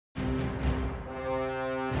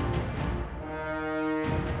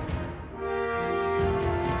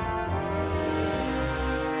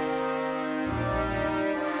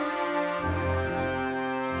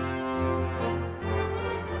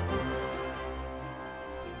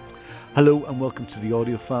Hello and welcome to the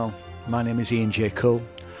Audiophile. My name is Ian J. Cole.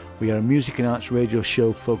 We are a music and arts radio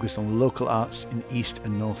show focused on local arts in East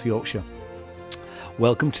and North Yorkshire.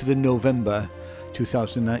 Welcome to the November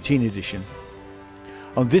 2019 edition.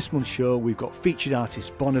 On this month's show we've got featured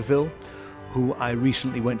artist Bonneville, who I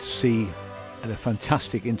recently went to see at a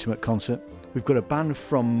fantastic intimate concert. We've got a band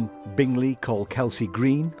from Bingley called Kelsey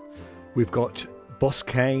Green. We've got Boss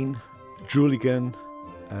Kane, Drooligan,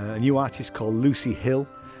 a new artist called Lucy Hill.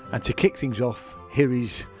 And to kick things off, here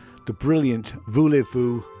is the brilliant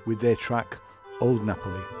Voulez-Vous with their track Old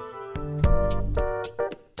Napoli.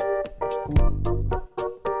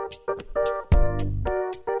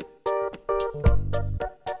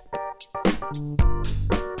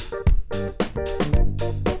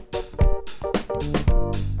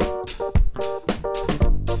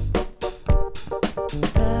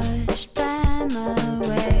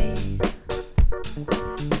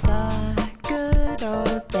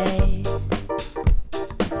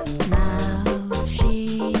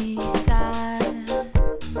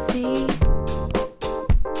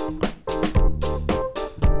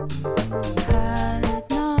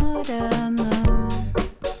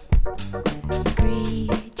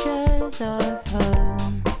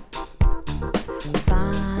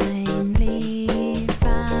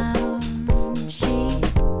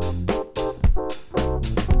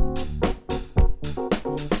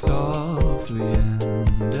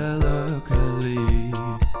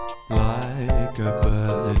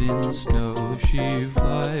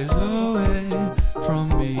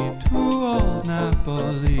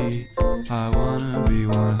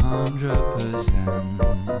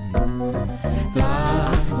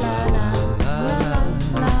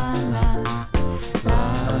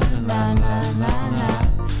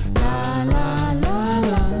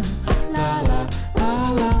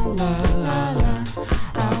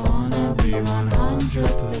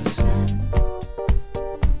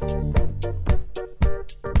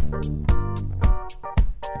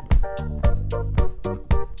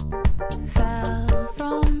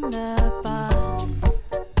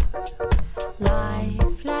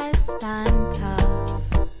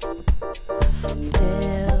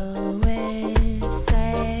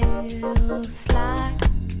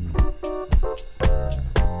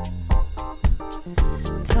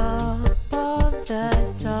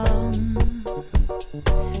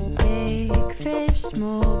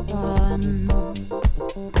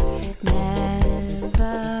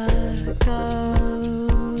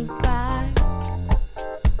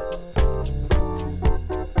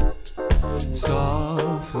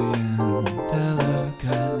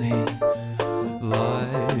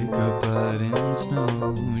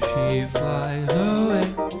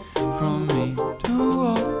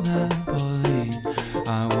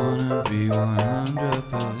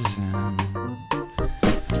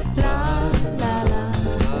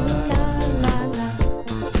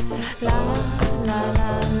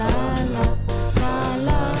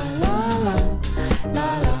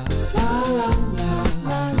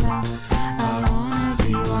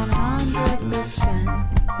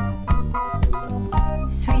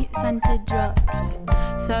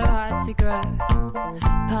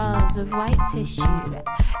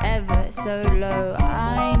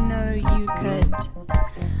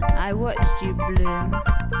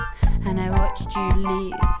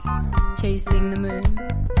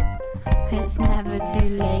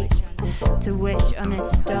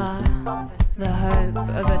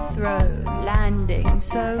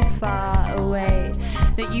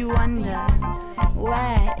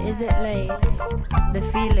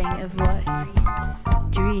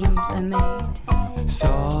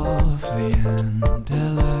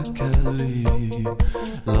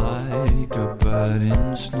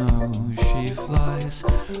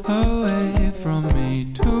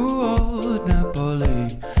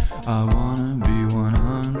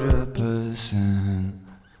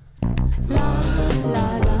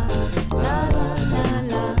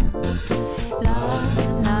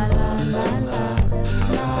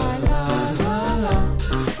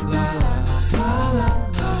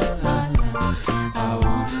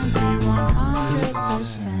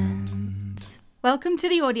 Welcome to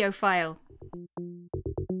the Audiophile.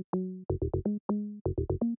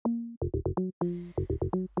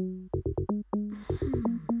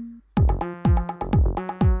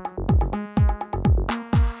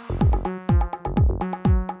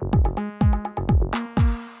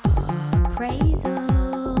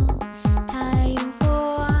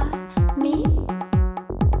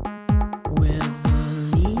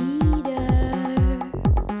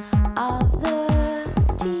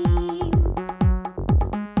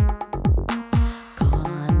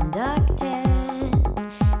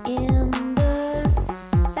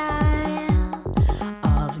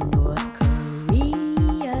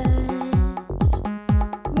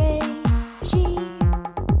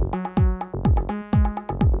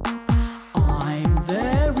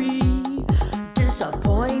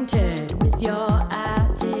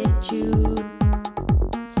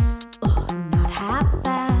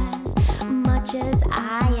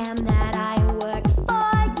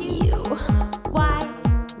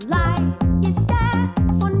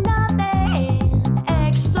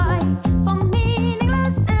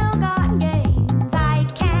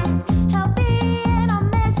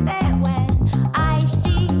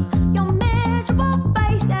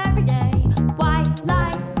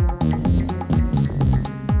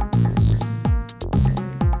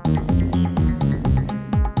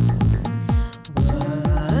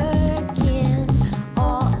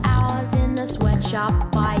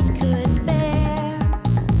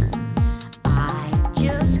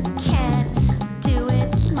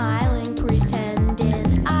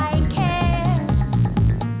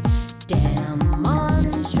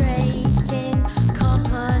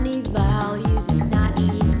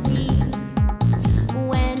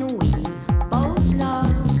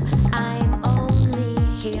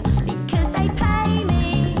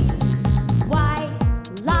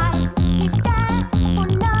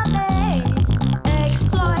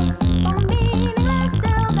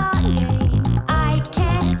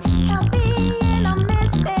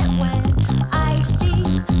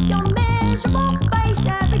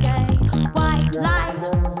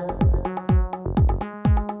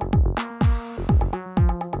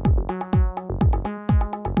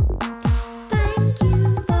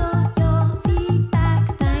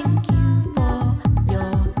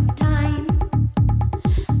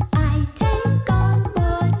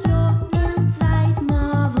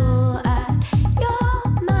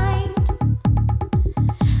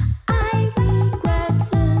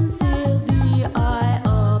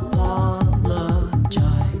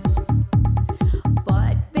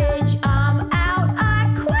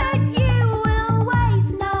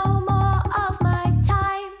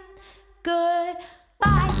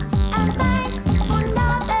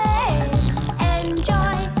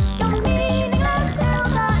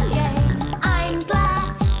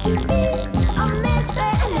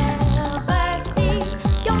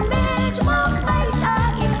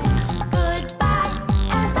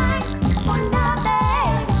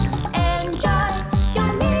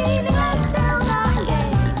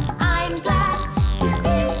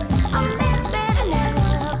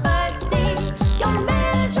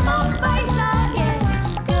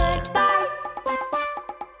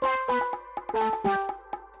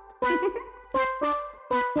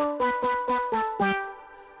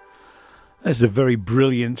 There's a very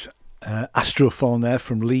brilliant Astrophone there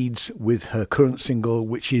from Leeds with her current single,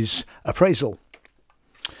 which is Appraisal.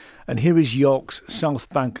 And here is York's South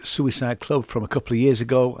Bank Suicide Club from a couple of years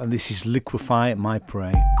ago, and this is Liquefy My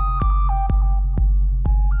Prey.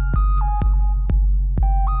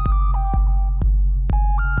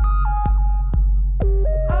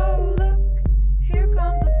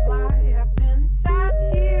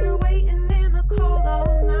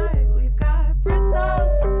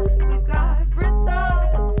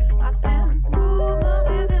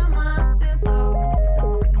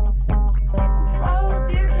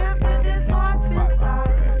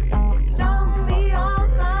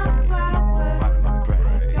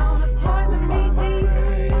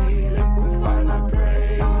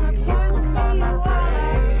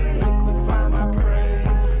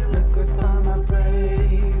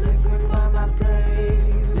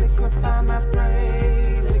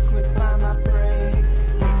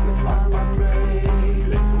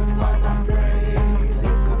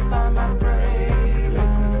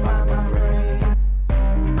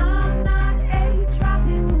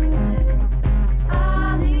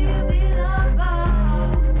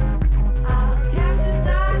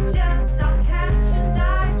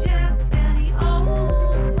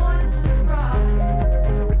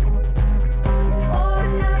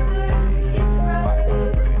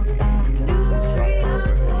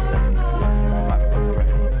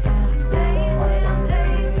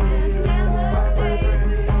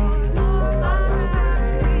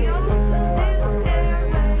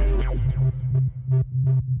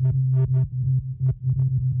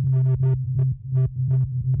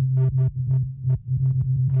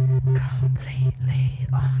 Completely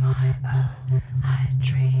on my own, I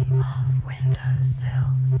dream of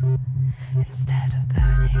windowsills instead of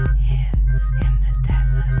burning here in the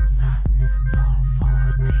desert sun for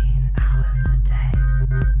 14 hours a day.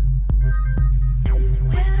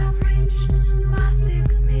 When I've reached my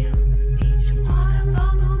 6 meals, each one a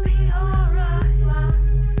bumblebee or a fly,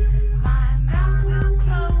 my mouth will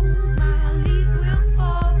close, my leaves will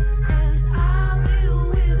fall, and I will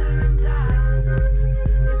wither and die.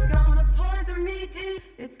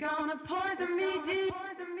 It's gonna poison me deep.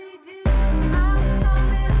 I'm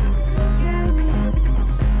coming to get you.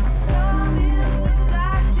 I'm coming to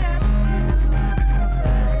digest you. But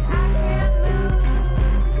I can't move.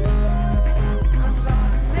 I'm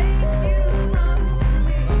gonna make you come to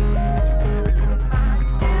me. With my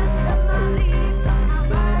scents and my leaves, my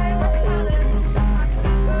vibrant colors, my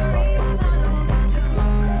slippery tunnel through.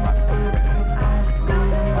 I smell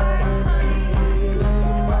just like honey.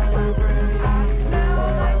 I smell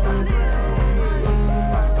like a little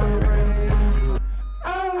honey. Oh,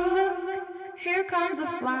 look, here comes a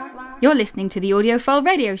fly. You're listening to the Audiophile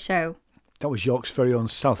Radio Show. That was York's very own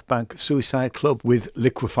South Bank Suicide Club with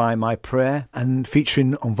Liquefy My Prayer, and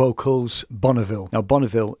featuring on vocals Bonneville. Now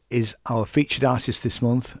Bonneville is our featured artist this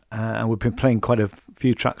month, and we've been playing quite a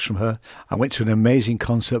few tracks from her. I went to an amazing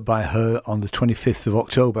concert by her on the 25th of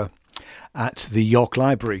October at the York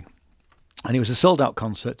Library, and it was a sold out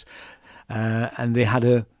concert, and they had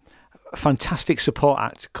a fantastic support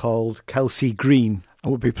act called Kelsey Green,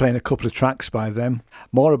 and we'll be playing a couple of tracks by them.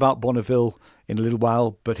 More about Bonneville in a little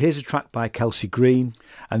while, but here's a track by Kelsey Green,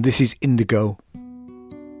 and this is Indigo.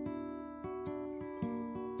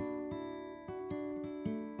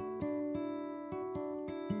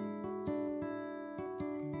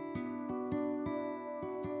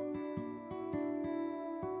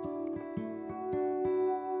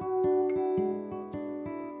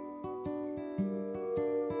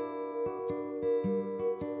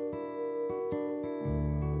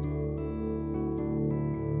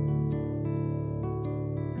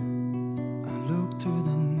 To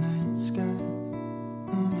the night sky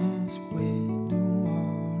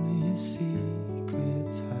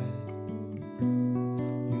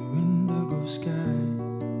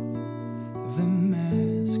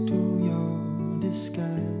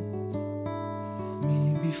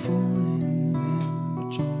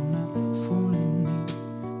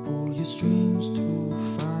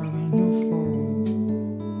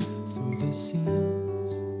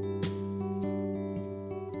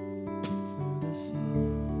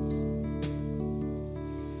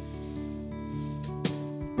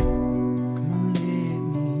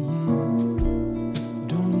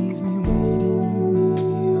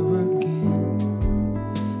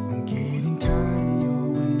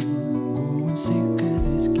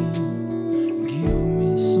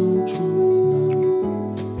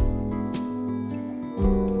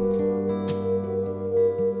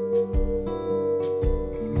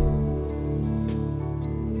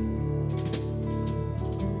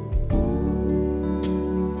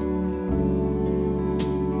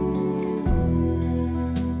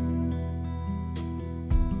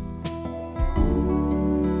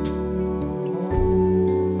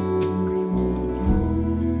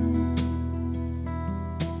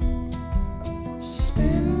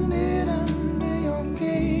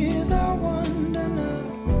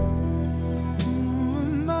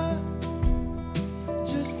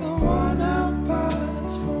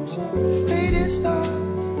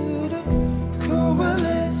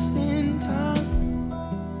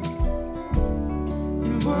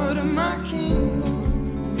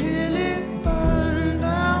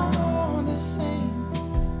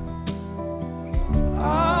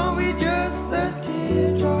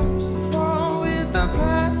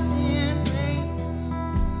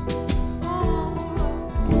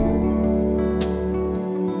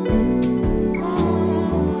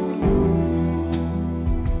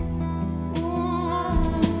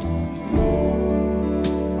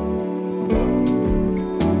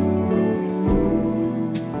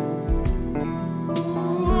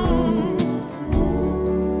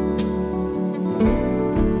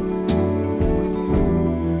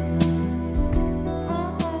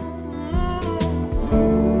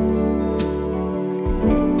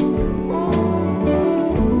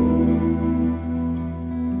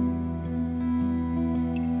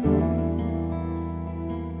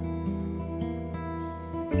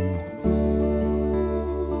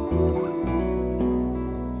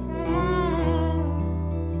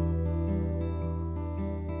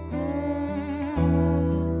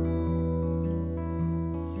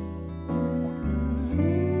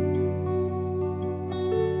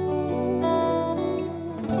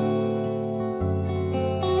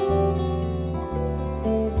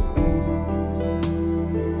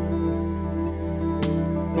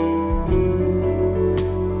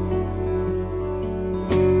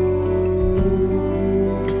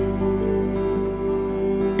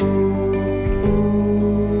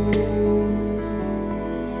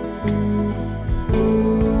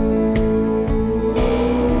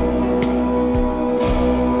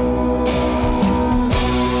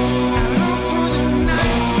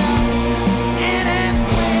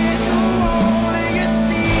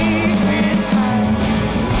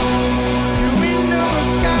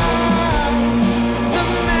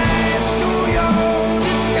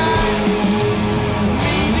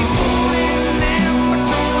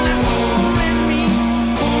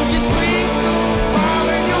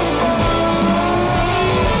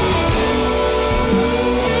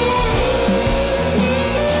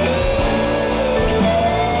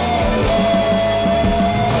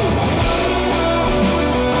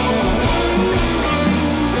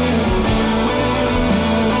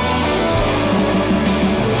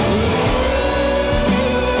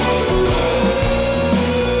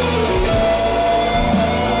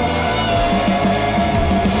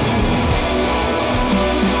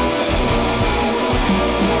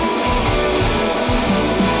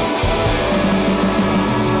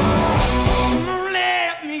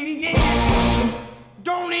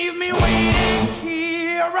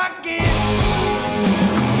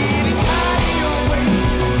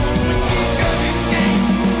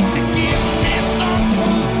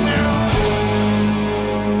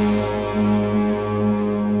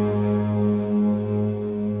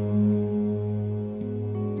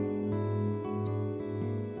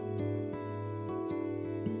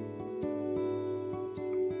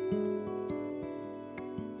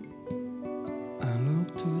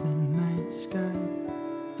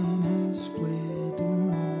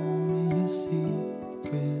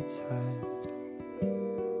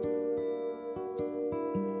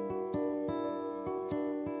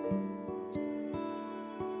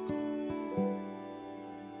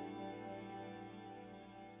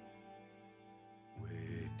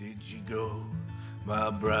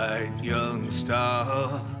bright young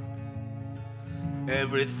star.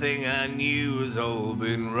 Everything I knew has all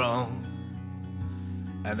been wrong,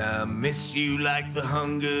 and I miss you like the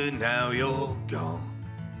hunger, now you're gone.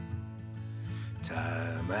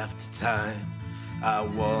 Time after time I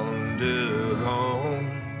wander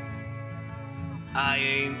home. I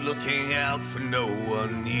ain't looking out for no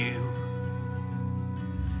one new.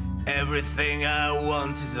 Everything I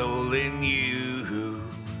want is all in you.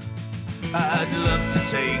 I'd love to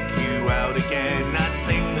take you out again. I'd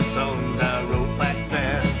sing the songs I wrote back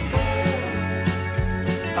then.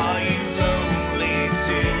 Are you lonely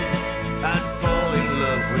too? I'd fall in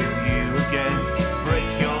love with you again. Break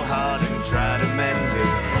your heart and try to mend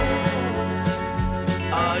it.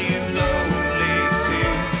 Are you lonely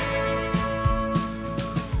too?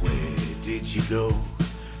 Where did you go,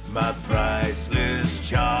 my priceless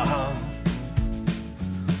charm?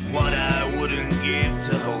 What I wouldn't give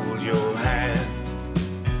to hold your hand.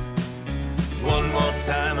 One more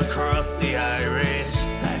time across the Irish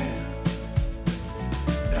sands.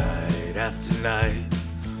 Night after night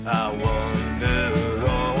I wander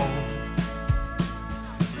home.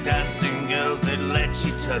 Dancing girls that let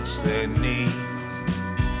you touch their knees.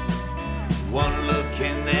 One look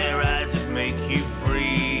in their eyes would make you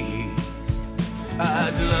freeze.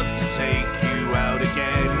 I'd love to take you out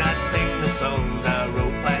again. I'd sing the songs I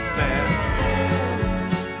wrote back then.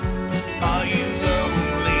 Are you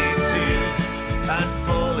lonely too? I'd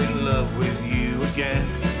fall in love with you again.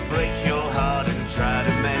 Break your heart and try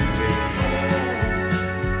to mend it.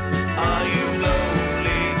 Are you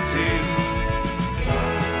lonely too?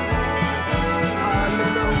 Are you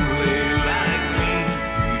lonely like me?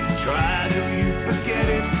 Do you try, do you forget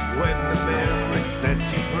it when the memory sets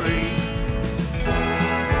you free?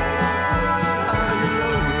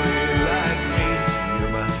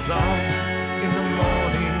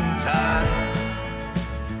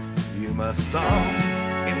 A song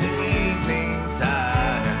in the evening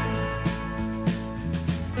time.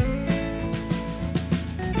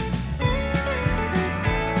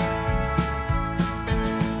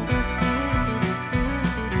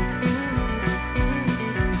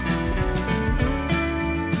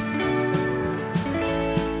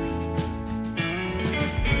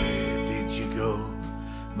 Where did you go,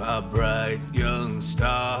 my bright young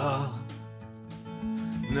star?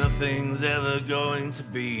 Nothing's ever going to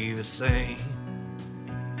be the same.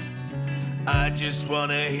 I just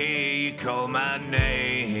wanna hear you call my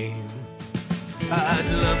name. I'd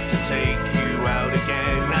love to take you out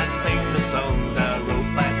again. I'd sing the songs I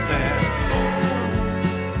wrote back then.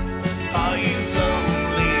 Are you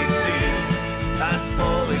lonely too? I'd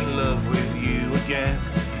fall in love with you again.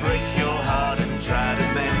 Break your heart and try to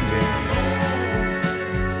mend it.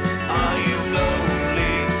 Are you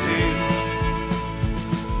lonely too?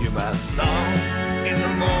 You're my song in the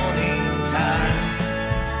morning time.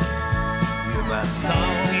 You're my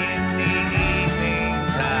song in the evening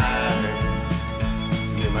time.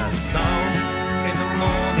 You're my song in the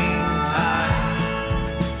morning time.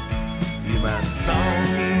 You're my song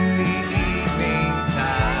in the evening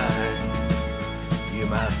time. You're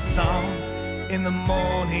my song in the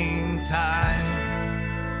morning time.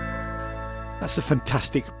 That's a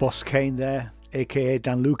fantastic Boss Kane there, aka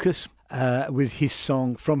Dan Lucas, with his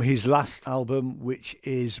song from his last album, which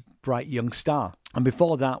is Bright Young Star. And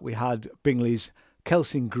before that, we had Bingley's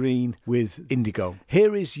Kelsing Green with Indigo.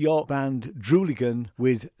 Here is your band Drooligan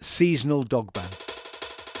with Seasonal Dog Band.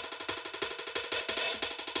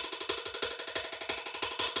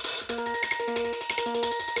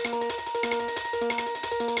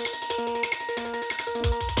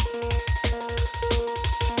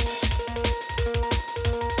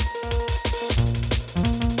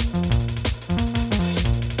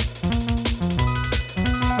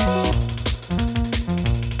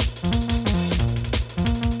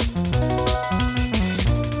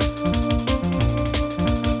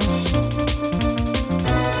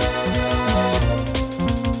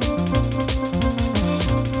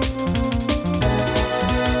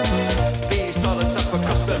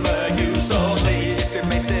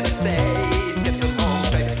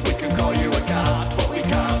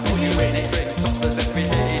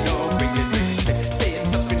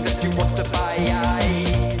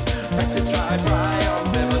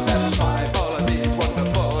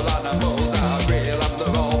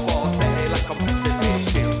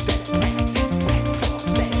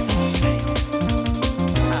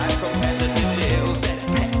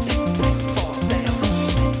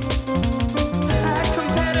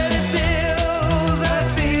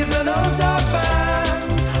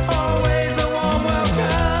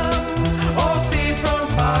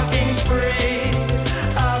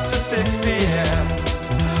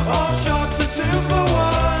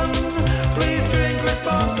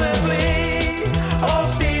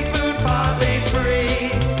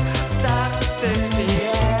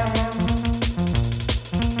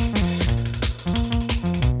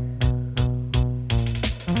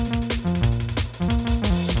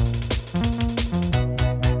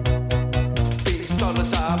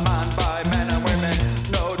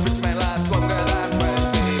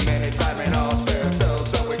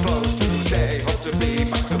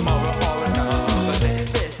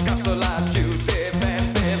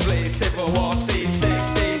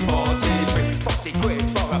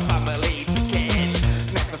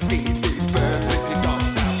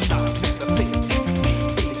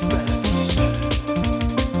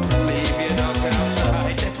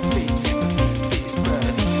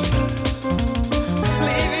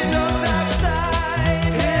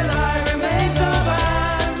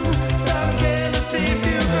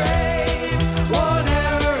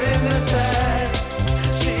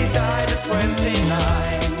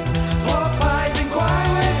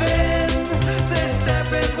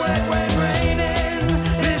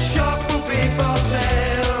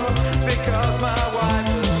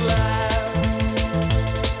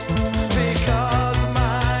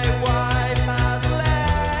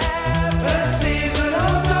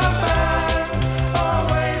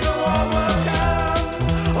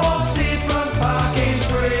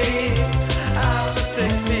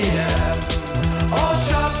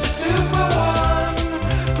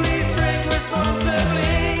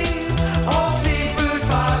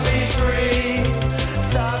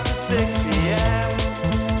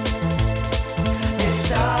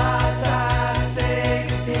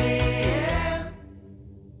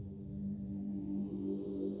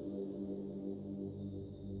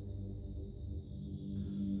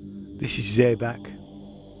 This is Zabak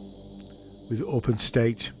with Open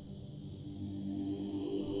State.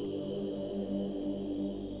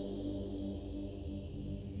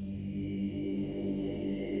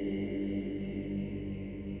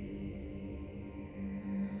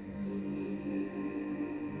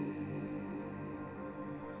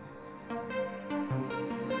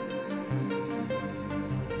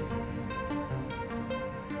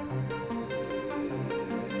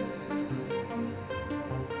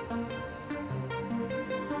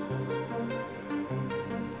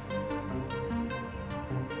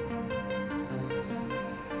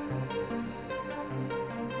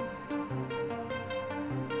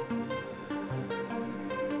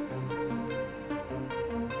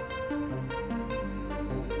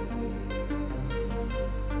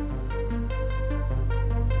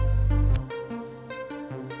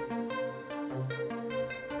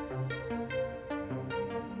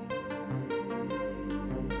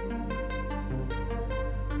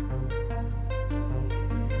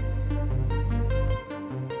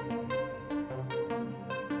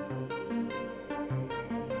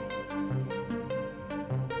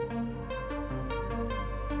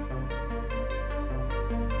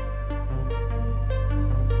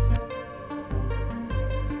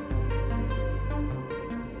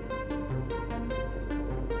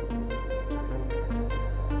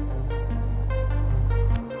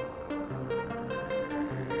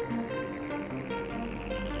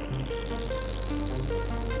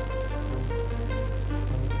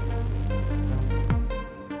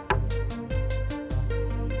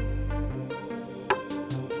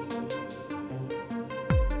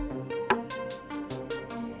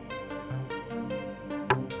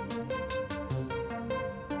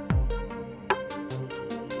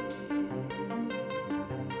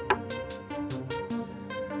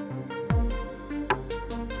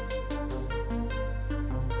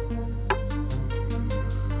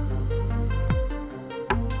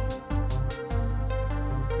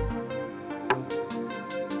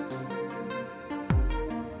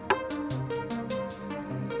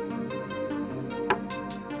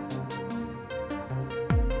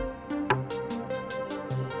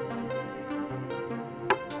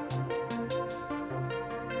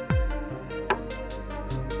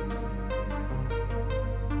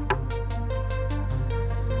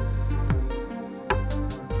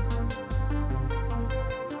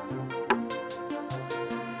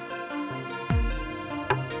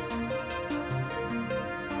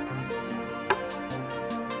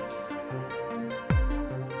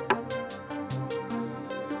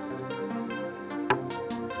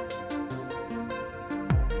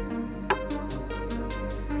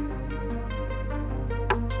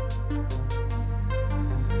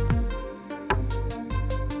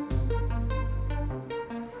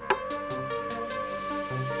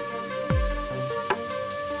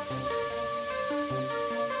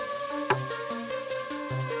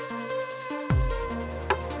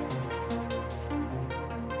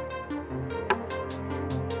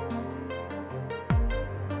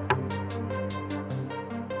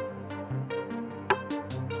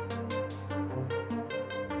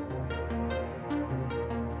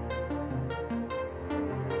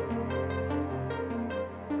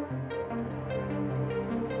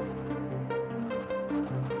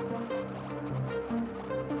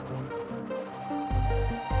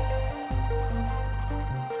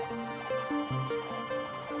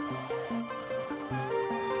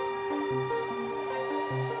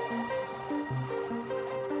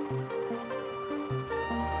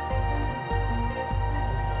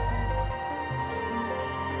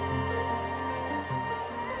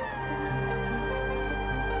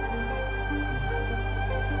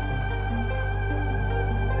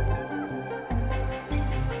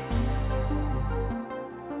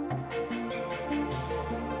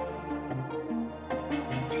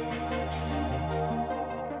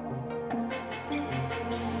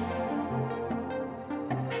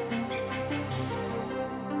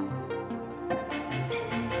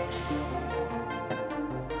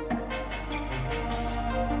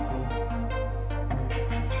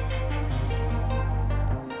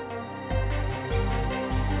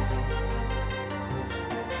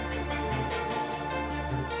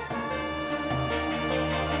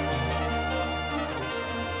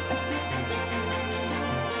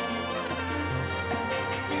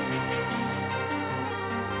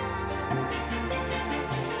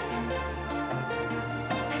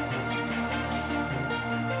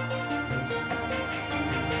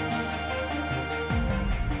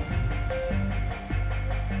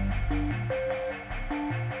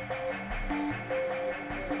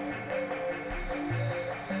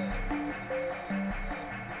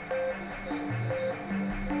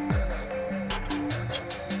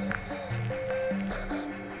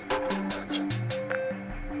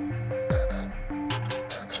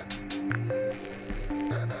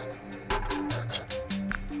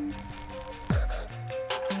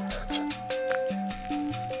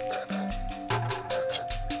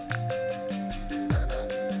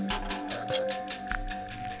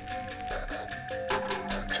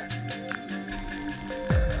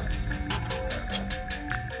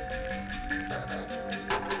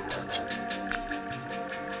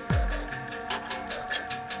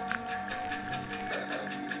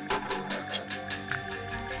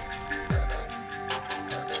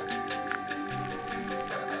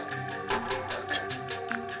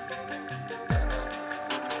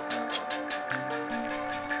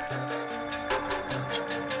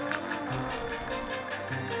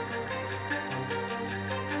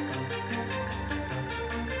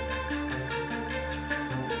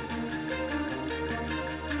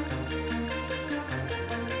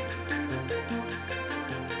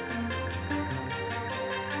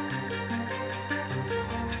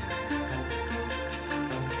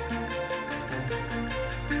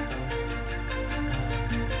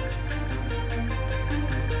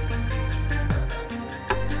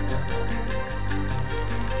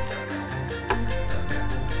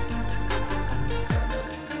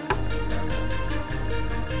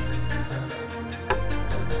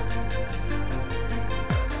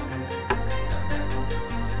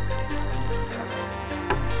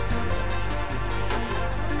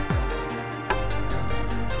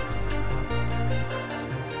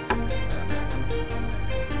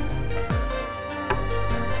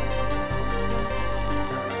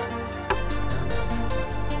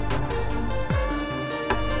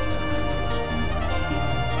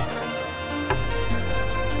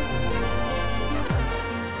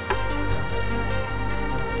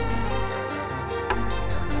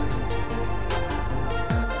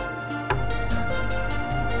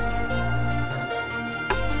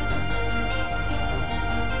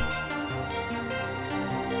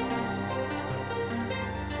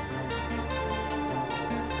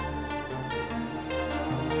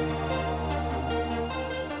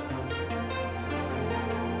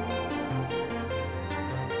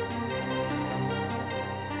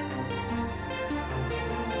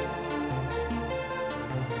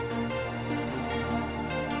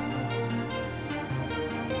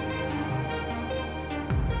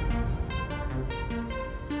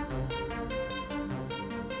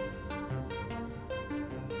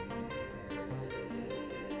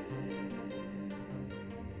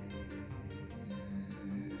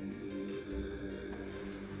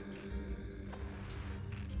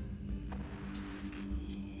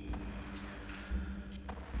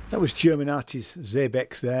 That was German artist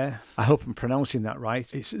Zebec there. I hope I'm pronouncing that right.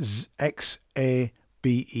 It's Xabec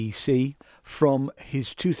from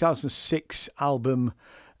his 2006 album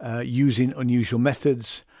Using Unusual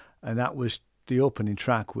Methods, and that was the opening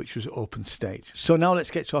track, which was Open State. So now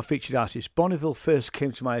let's get to our featured artist. Bonneville first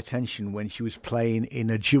came to my attention when she was playing in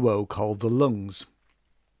a duo called The Lungs.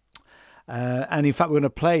 And in fact, we're going to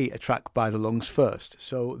play a track by The Lungs first.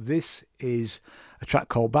 So this is a track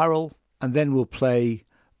called Barrel, and then we'll play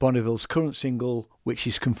Bonneville's current single, which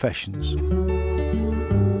is Confessions.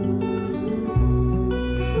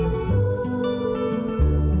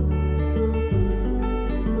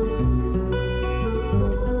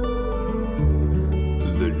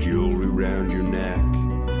 The jewelry round your neck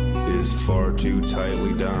is far too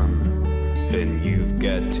tightly done, and you've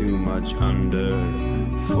got too much under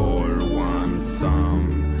for one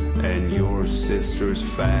thumb. And your sister's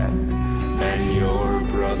fat, and your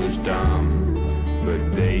brother's dumb,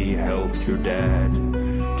 but they help your dad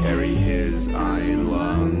carry his iron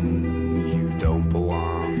lung. You don't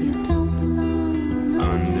belong, You don't belong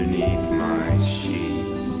underneath my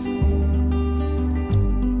sheets.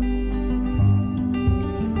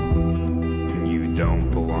 And you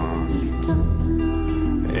don't belong You don't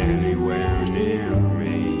belong anywhere near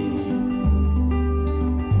me.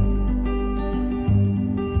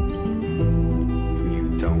 And you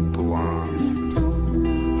don't belong You don't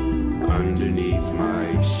belong underneath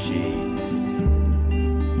my sheets.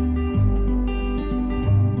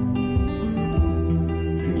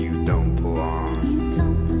 And you don't belong You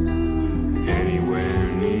don't belong anywhere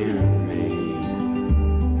near me.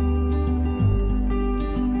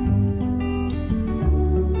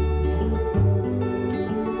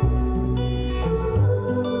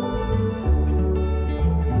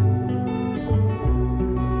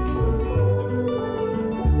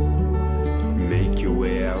 Make your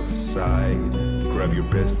way outside, grab your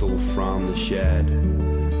pistol from the shed,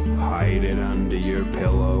 hide it under your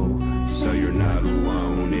pillow so you're not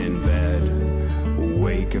alone in bed.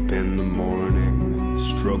 Wake up in the morning,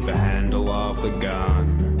 stroke the handle of the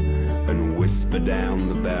gun, and whisper down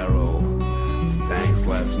the barrel, thanks,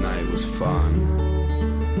 last night was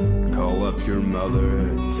fun. Call up your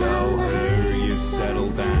mother, tell her you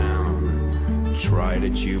settled down. Try to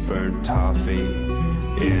chew burnt toffee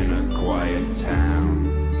in a quiet town.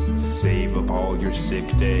 Save up all your sick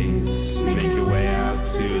days, make your way out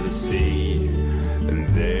to the sea, and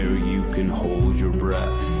there you can hold your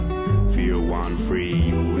breath for your one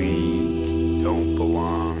free week. Don't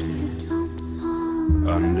belong You don't belong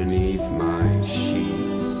underneath my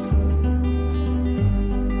sheets.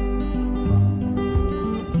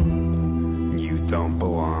 You don't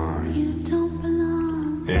belong You don't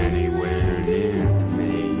belong anywhere near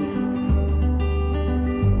me.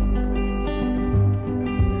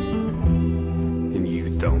 And you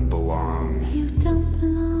don't belong You don't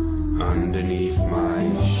belong underneath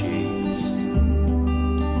my sheets.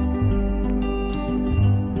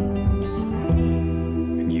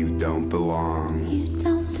 And you don't belong You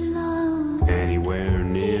don't belong anywhere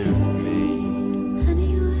near me.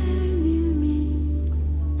 anywhere near me.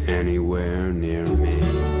 Anywhere near me. Anywhere near me.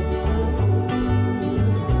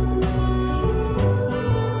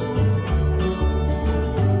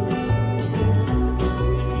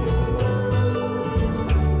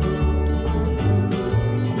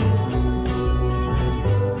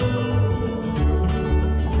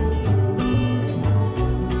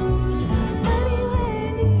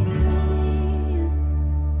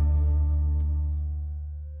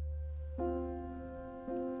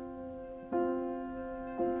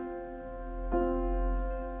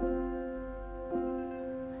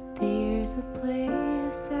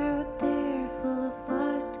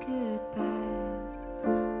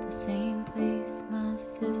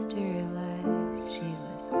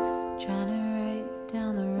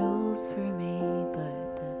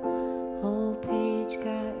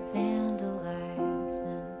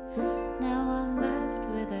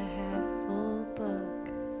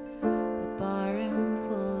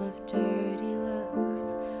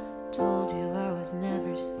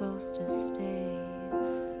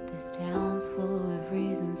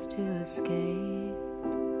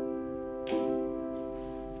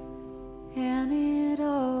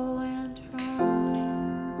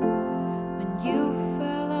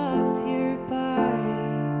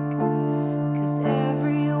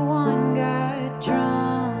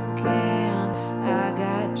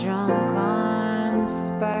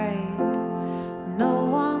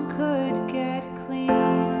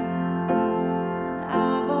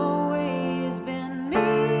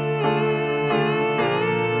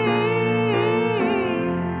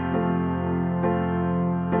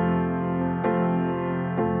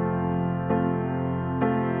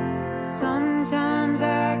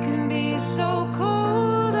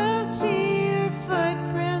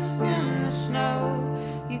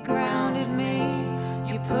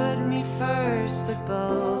 first, but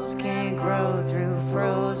bulbs can't grow through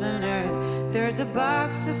frozen earth. There's a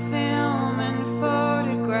box of film and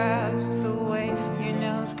photographs, the way your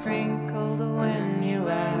nose crinkled when you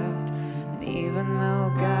laughed. And even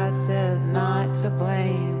though God says not to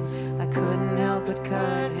blame, I couldn't help but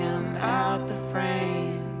cut him out the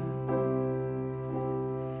frame.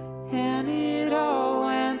 And it all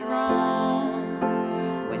went wrong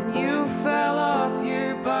when you fell off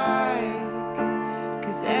your bike,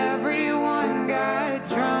 'cause everyone got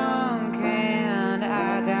drunk and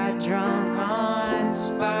I got drunk on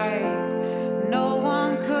spite. No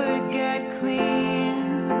one could get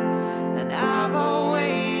clean, and I've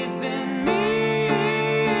always been me.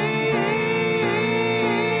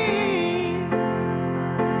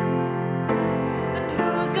 And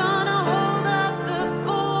who's gonna hold up the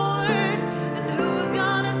fort? And who's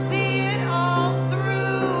gonna see it all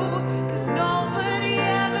through? 'Cause nobody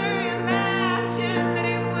ever imagined that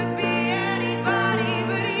it would be anybody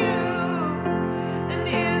but you. And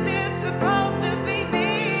is it supposed to be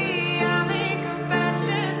me? I make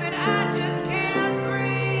confessions and I just can't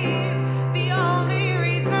breathe. The only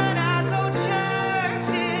reason I go church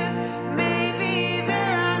is maybe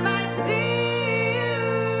there I might see you.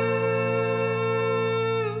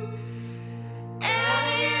 And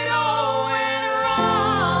it all went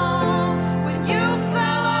wrong when you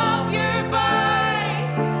fell off your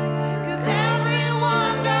bike, 'cause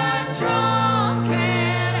everyone got drunk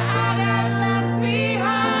and I got left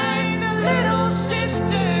behind. A little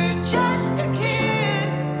sister, just a kid.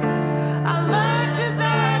 I learned as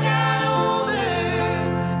I got older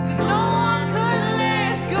that no one could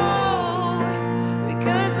let go,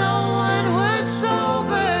 because no one was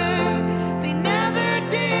sober. They never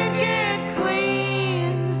did get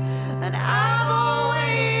clean, and I've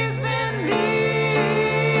always been me.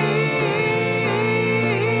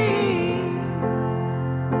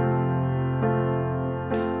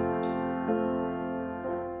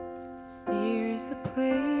 There's a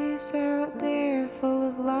place out there full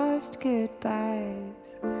of lost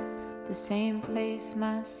goodbyes, the same place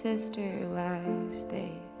my sister lies.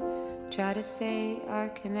 They try to say our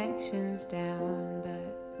connection's down,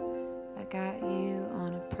 but I got you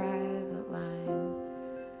on a private line.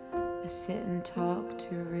 I sit and talk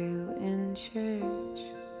to Rue in church.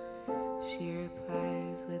 She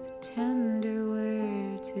replies with tender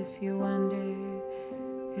words, if you wonder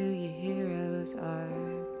who your heroes are,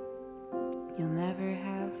 you'll never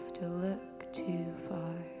have to look too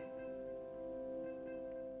far.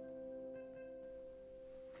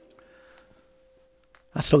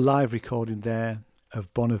 That's a live recording there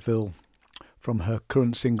of Bonneville from her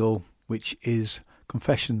current single, which is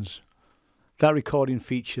Confessions. That recording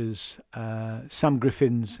features Sam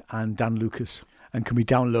Griffins and Dan Lucas and can be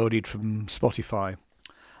downloaded from Spotify.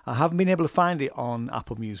 I haven't been able to find it on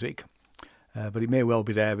Apple Music, but it may well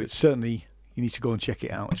be there, but certainly you need to go and check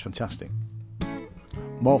it out. It's fantastic.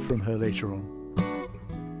 More from her later on.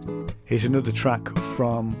 Here's another track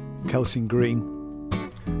from Kelsey Green.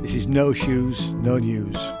 This is No Shoes, No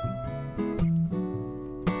News. I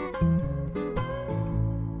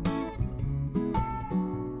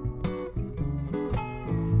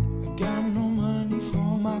got no money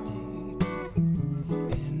for my ticket,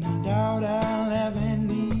 and I doubt I'll have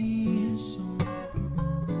any soon.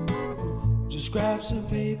 Just scraps of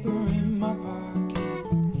paper in my pocket,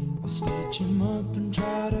 I'll stitch them up and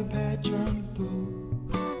try to patch them through.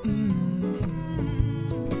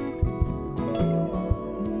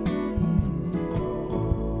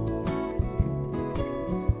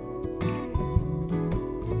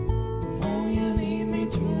 Won't you lead me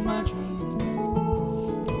to my dreams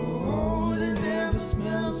then? The roses never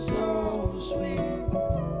smell so sweet.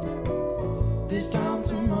 This time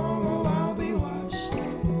tomorrow I'll be washed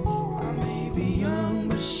up. I may be young,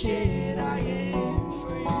 but shit, I ain't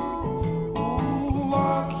free. Ooh,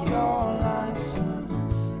 walk your line, son,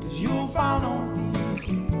 'cause you'll find no peace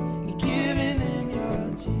in giving them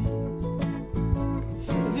your tears.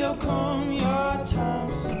 There'll come your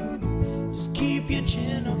time soon. Just keep your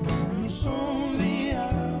chin up and you'll soon be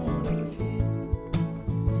out of here.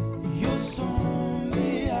 You'll soon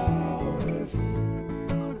be out of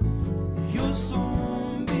here. You'll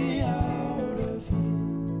soon be out of here.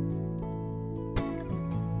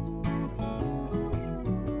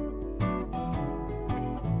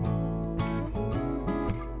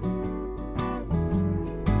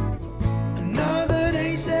 Another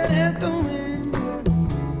day sat at the window,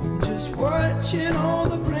 just watching all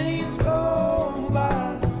the planes go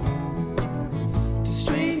by, to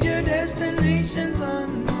stranger destinations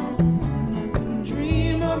unknown. I can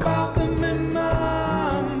dream about them in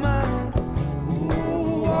my mind.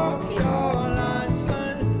 Ooh, walk your line,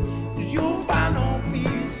 son, 'cause you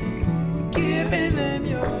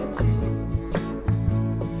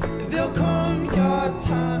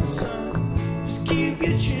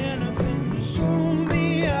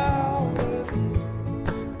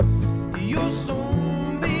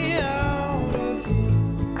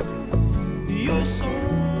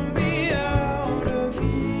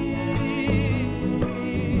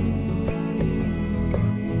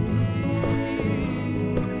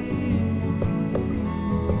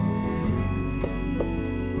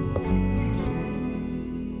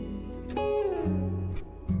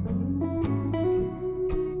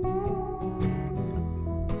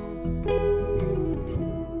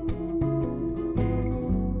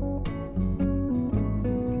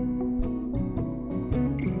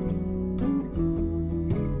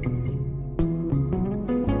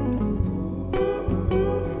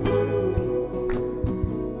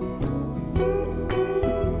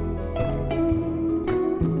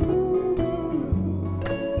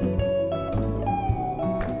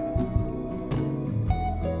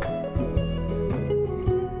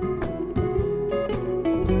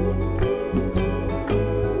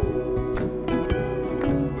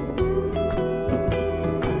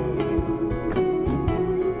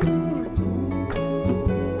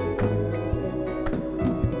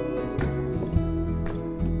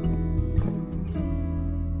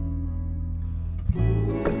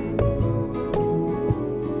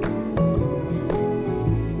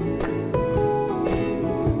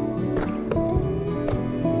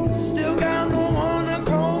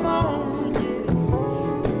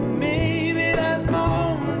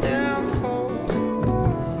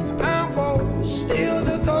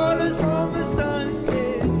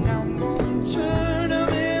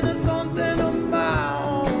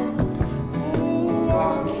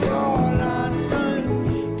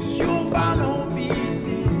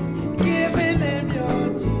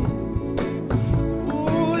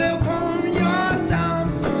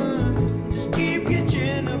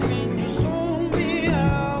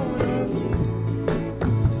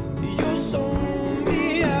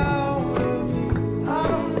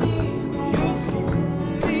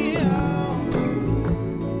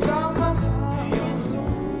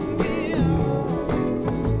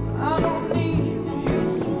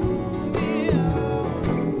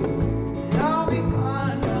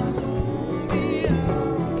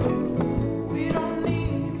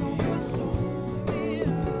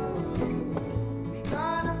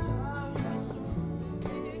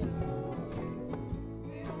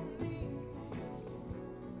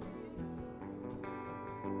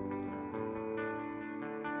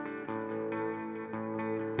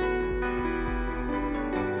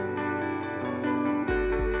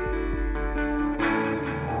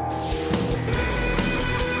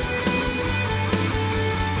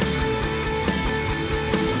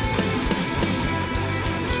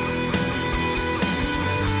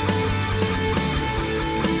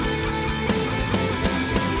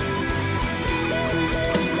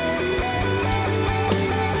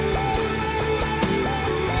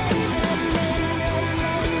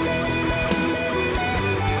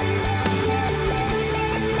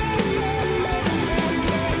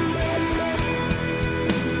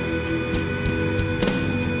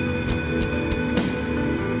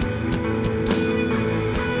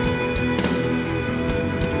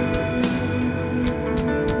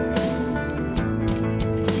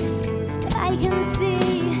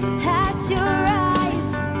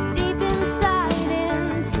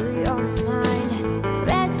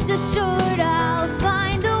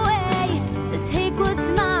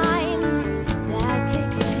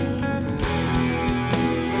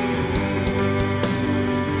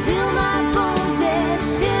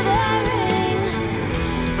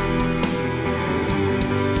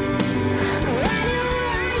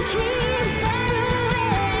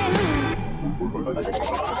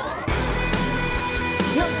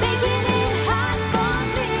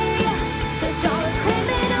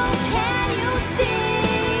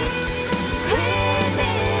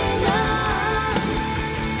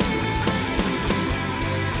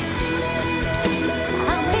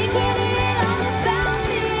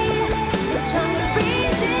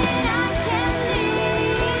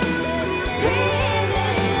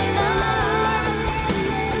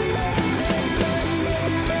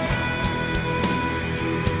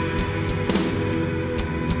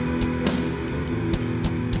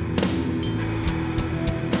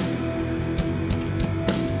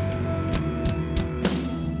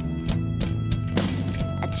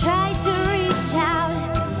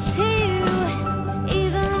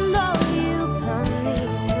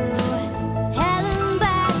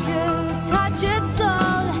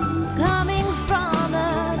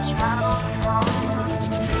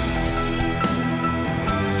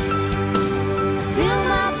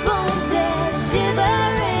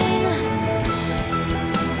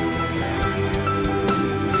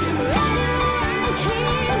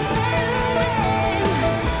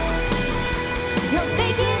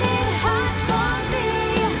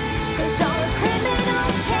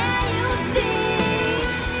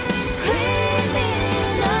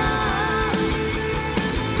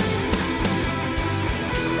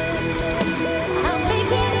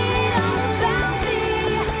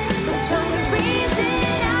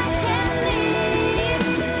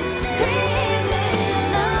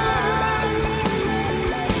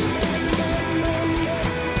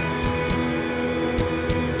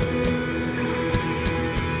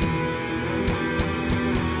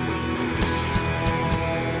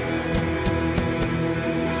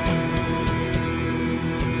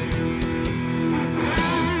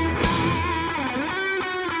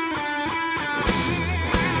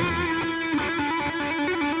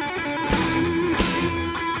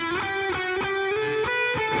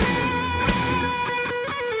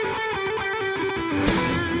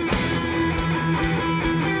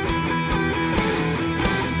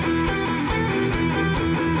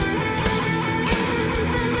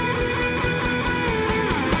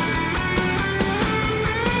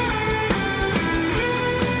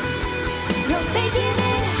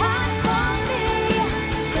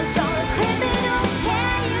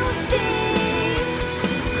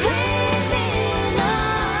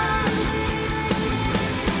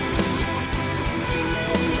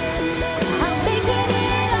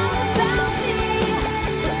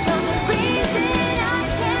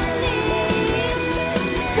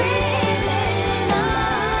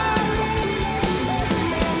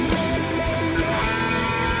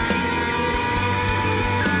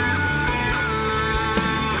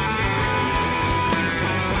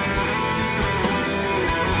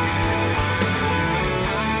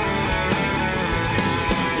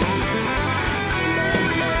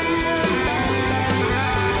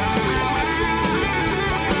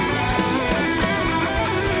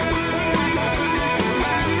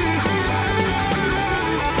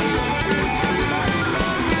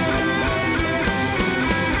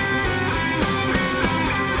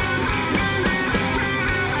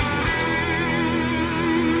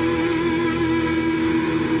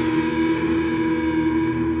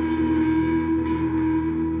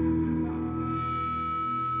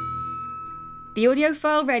The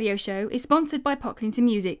Audiophile Radio Show is sponsored by Pocklington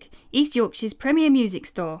Music, East Yorkshire's premier music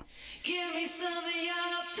store. Give me some of your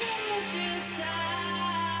precious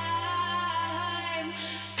time,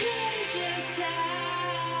 precious time.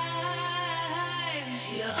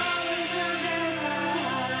 You're always on deadline,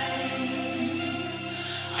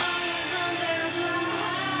 always on deadline.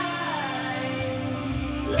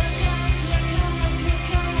 Look up, look up, look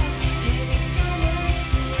up. Give me some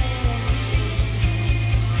attention.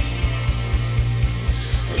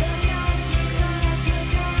 Look up, look up,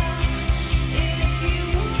 look up. If you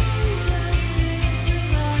want us to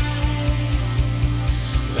survive,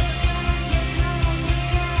 look up, look up,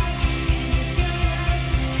 look up. Can you feel that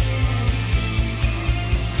tension?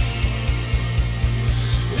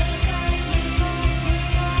 Look up, look up,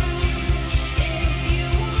 look up. If you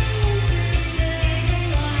want to stay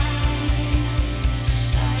alive,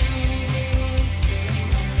 I only want some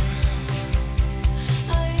love.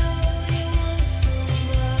 I only want some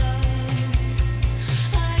love.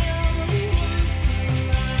 I only want some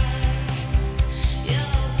love.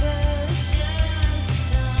 Your precious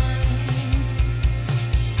time.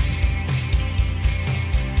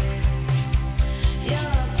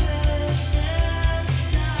 Your precious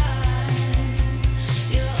time.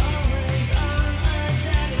 You're always on a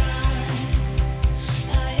deadline.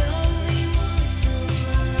 I only want some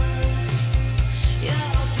love.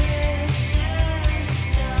 Your precious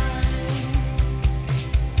time.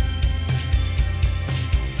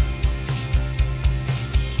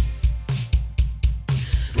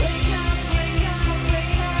 Wake up, wake up,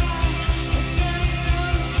 wake up. Let's spend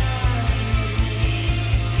some time with me.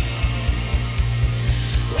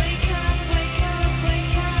 Wake up, wake up,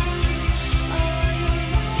 wake up. All your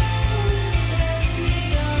love does me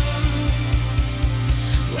gone.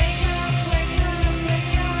 Wake up, wake up,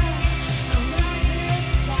 wake up. I'm right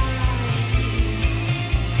beside you.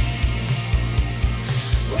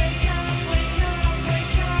 Wake up, wake up,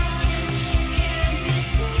 wake up. Can't you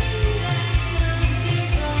see that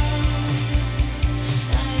something's wrong?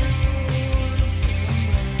 I only want some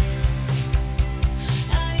love.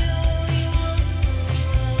 I only want some love.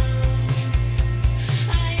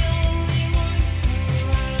 I only want some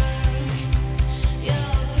love.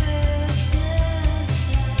 Your precious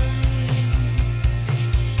time.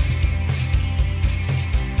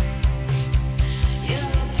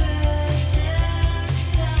 Your precious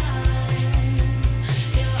time.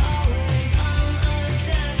 You're always on a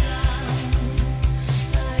deadline.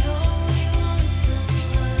 I only want some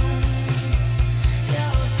love.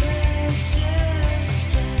 Your precious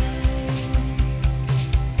time.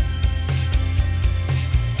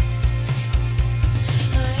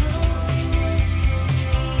 I only want some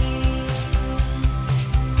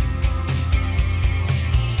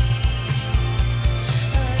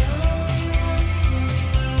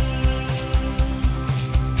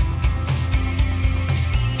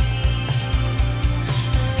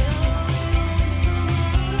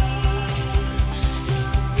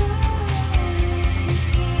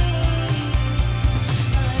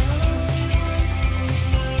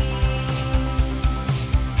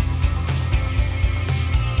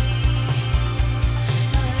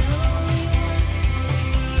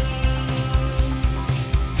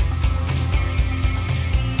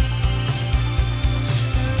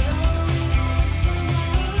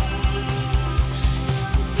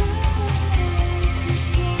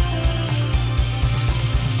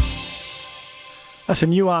That's a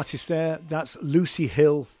new artist there. That's Lucy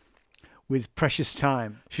Hill with Precious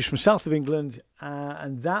Time. She's from south of England,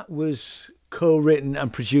 and that was co-written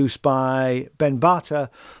and produced by Ben Barter,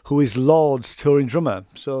 who is Lord's touring drummer.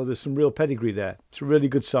 So there's some real pedigree there. It's a really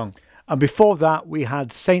good song. And before that, we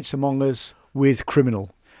had Saints Among Us with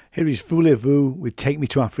Criminal. Here is Voulez-vous with Take Me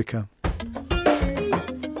to Africa. I'll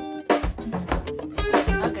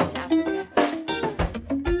go to Africa.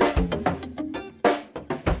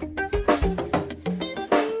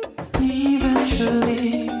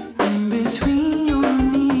 Eventually, in between your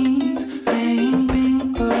knees, playing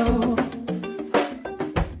bingo.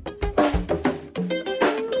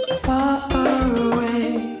 Far, far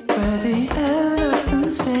away, where the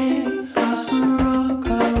elephants stay, past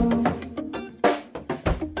Morocco.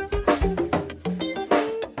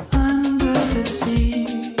 Under the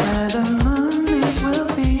sea, where the mermaids will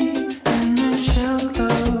be in their shell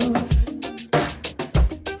clothes.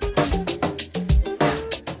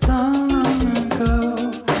 Long, long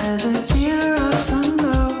ago,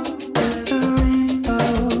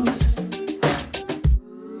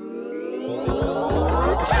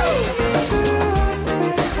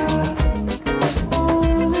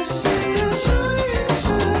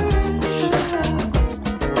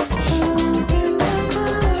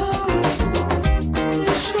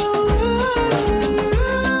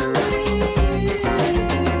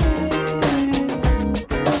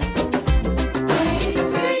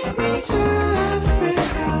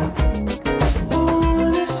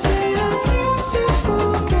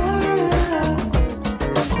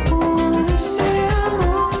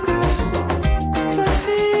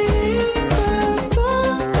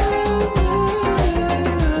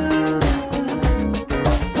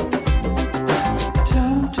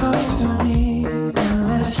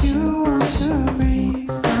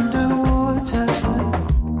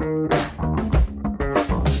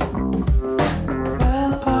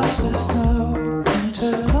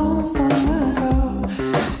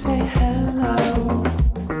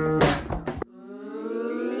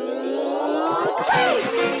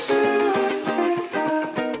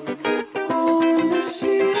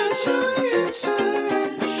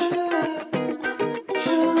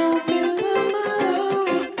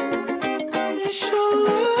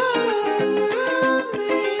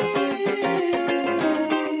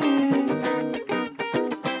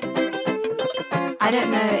 I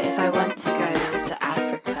don't know if I want to go to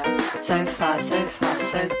Africa. So far, so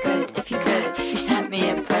good. If you could, get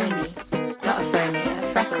me a pony. Not a phony, a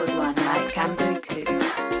freckled one like Kambuku.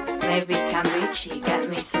 Maybe Kambuchi, get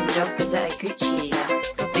me some joggers at a Gucci, yeah.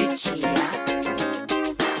 Gucci, yeah.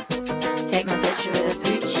 Take my picture with a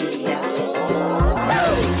Gucci, yeah.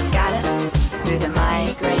 Got it? Through the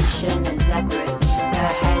migration and zebras, no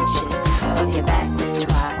hedges of your best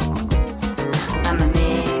twat. I'm a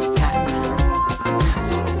meerkat.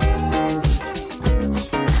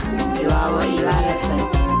 You are what you elephant.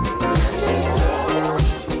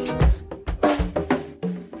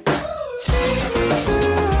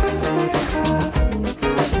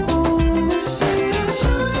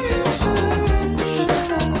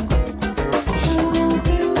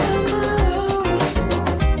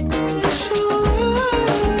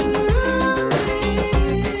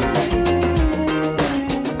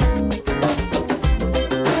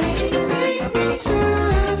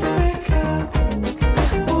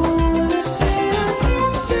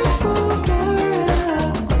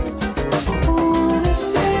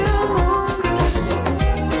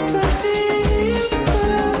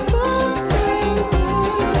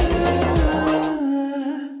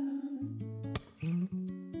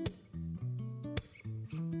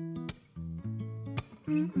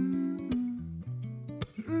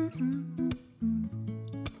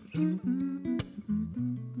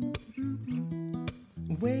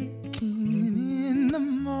 Waking in the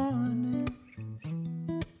morning,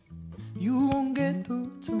 you won't get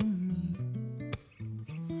through to me.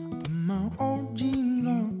 Put my old jeans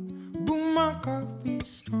on, boom my coffee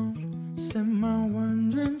strong, set my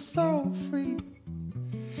wandering soul free.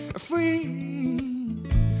 Free,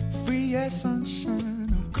 free as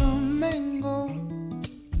sunshine, I'll come and go.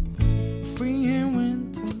 Free in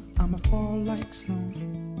winter, I'ma fall like snow.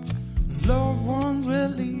 Loved ones will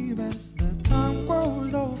leave as the time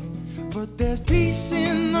grows old, but there's peace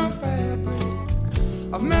in the fabric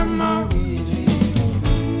of memories we hold.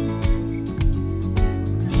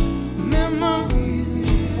 Memories we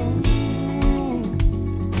hold.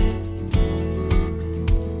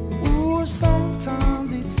 Ooh,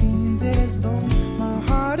 sometimes it seems as though my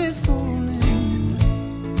heart is fooling me.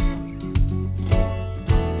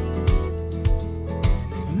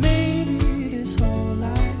 Maybe this whole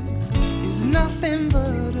life is nothing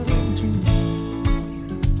but a dream.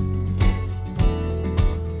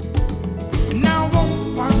 And I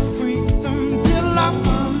won't find freedom till I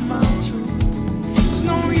find my truth. There's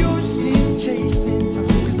no use in chasing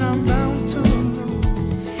time, 'cause I'm bound to lose.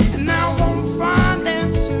 And I won't find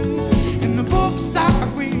answers in the books I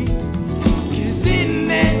read, 'cause in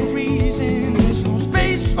that reason there's no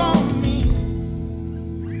space for me.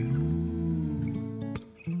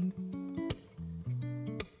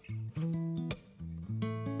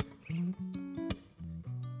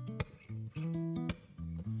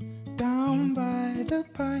 Down by the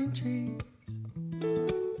pine trees,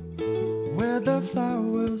 where the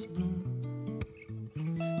flowers bloom,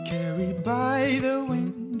 carried by the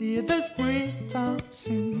wind, hear the springtime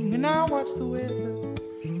sing, and I watch the weather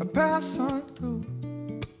pass on through.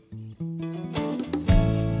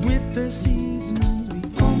 With the seasons we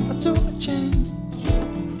come to a change.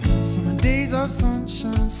 Some days of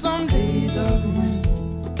sunshine, some days of rain.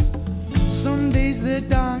 Some days the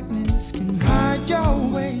darkness can hide your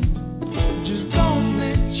way. Just don't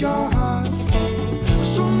let your heart fall.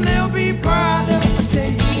 Soon there'll be brighter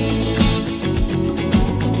days.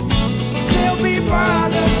 There'll be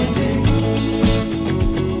brighter days.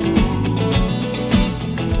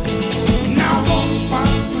 And I won't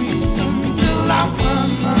find freedom till I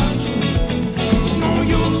find my truth. There's no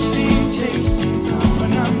use in chasing time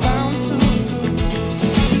when I'm bound to lose.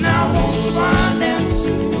 And I won't find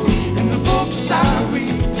answers in the books I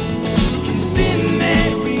read, 'cause in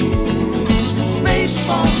that reason there's no space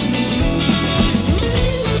for me.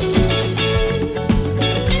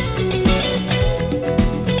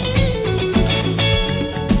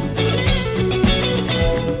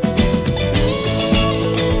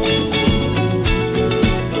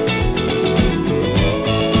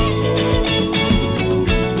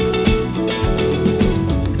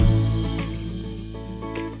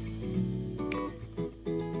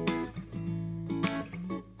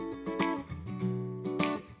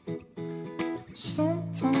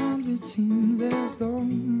 Sometimes it seems as though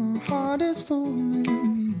my heart is fooling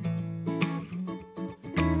me.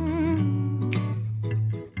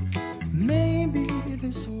 Maybe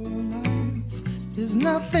this whole life is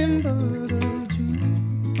nothing but a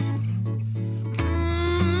dream.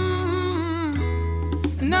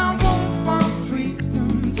 And I won't find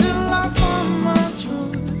freedom till I find my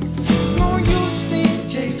truth. There's no use in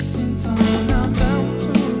chasing time, I'm bound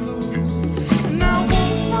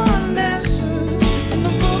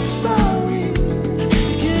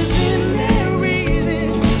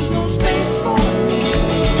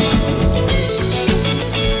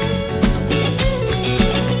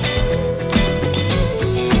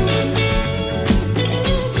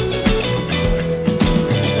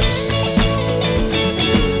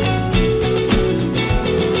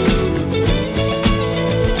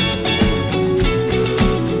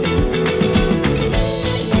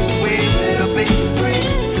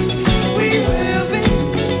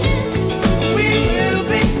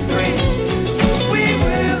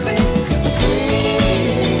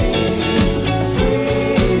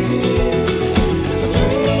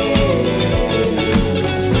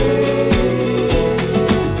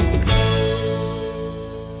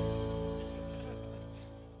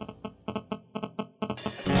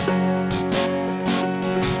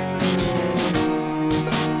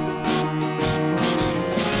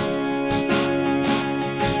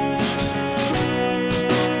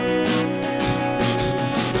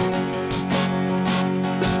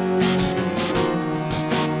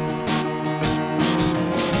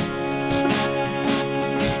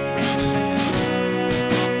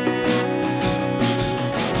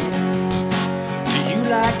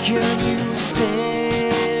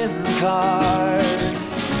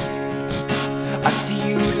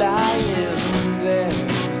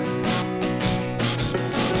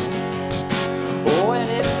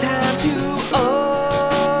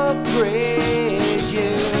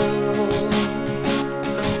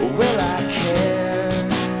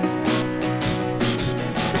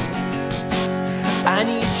I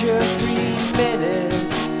need your 3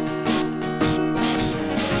 minutes.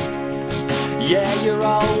 Yeah, you're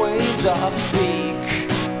always off peak,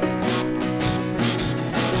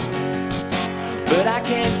 but I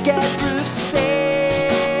can't get reception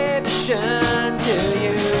to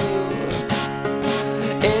you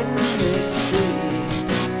in this street.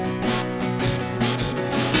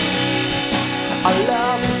 Our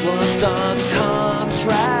love was on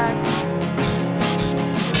contract,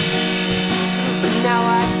 but now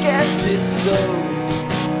I guess it's so.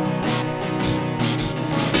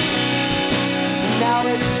 Now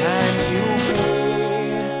it's time you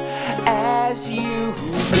pay as you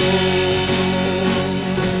go.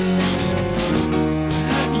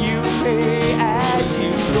 You pay as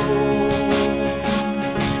you go.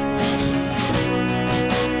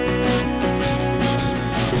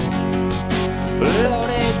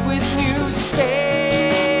 Loaded with new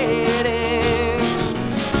settings,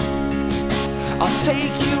 I'll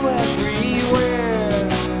take you everywhere.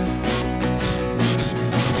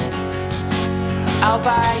 I'll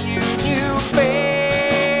buy you new fanciers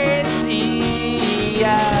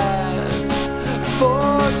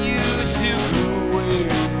for you to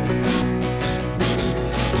wear.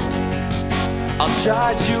 I'll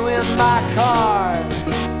charge you in my car.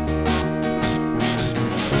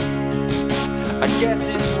 I guess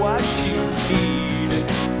it's what you need.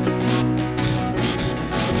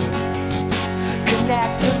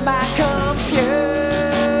 Connect to my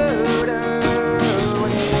computer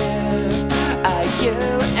with a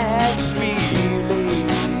USB lead.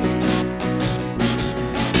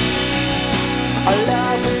 Our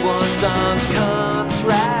love was on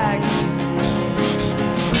contract,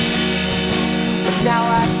 but now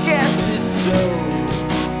I guess it's so.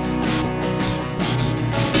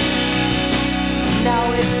 Now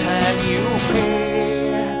it's time you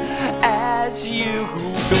pay as you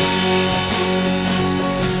go.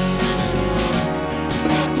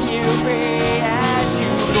 You pay as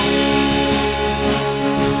you go.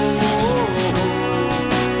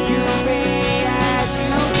 You pay as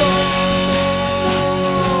you go.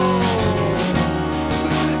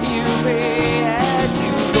 You pay as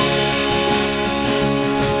you go.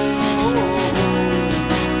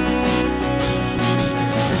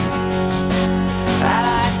 I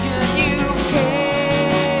like your new camera.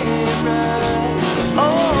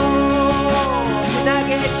 Oh, can I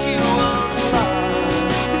get you unlocked?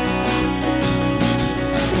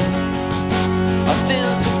 Or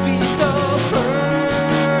things to be so perfect.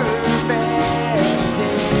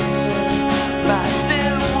 My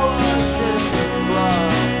sin wasn't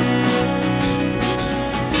blocked.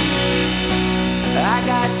 I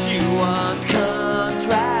got you on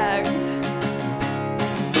contract,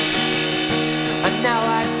 and now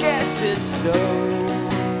I guess it's so.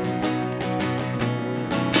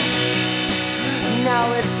 Now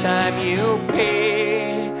it's time you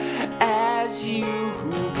pay as you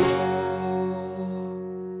go.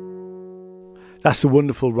 That's the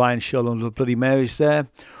wonderful Ryan Sherlock and the Bloody Marys there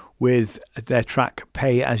with their track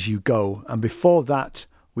Pay As You Go. And before that,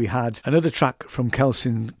 we had another track from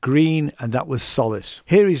Kelson Green, and that was Solace.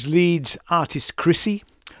 Here is Leeds artist Chrissy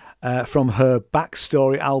from her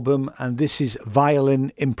Backstory album, and this is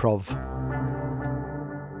Violin Improv.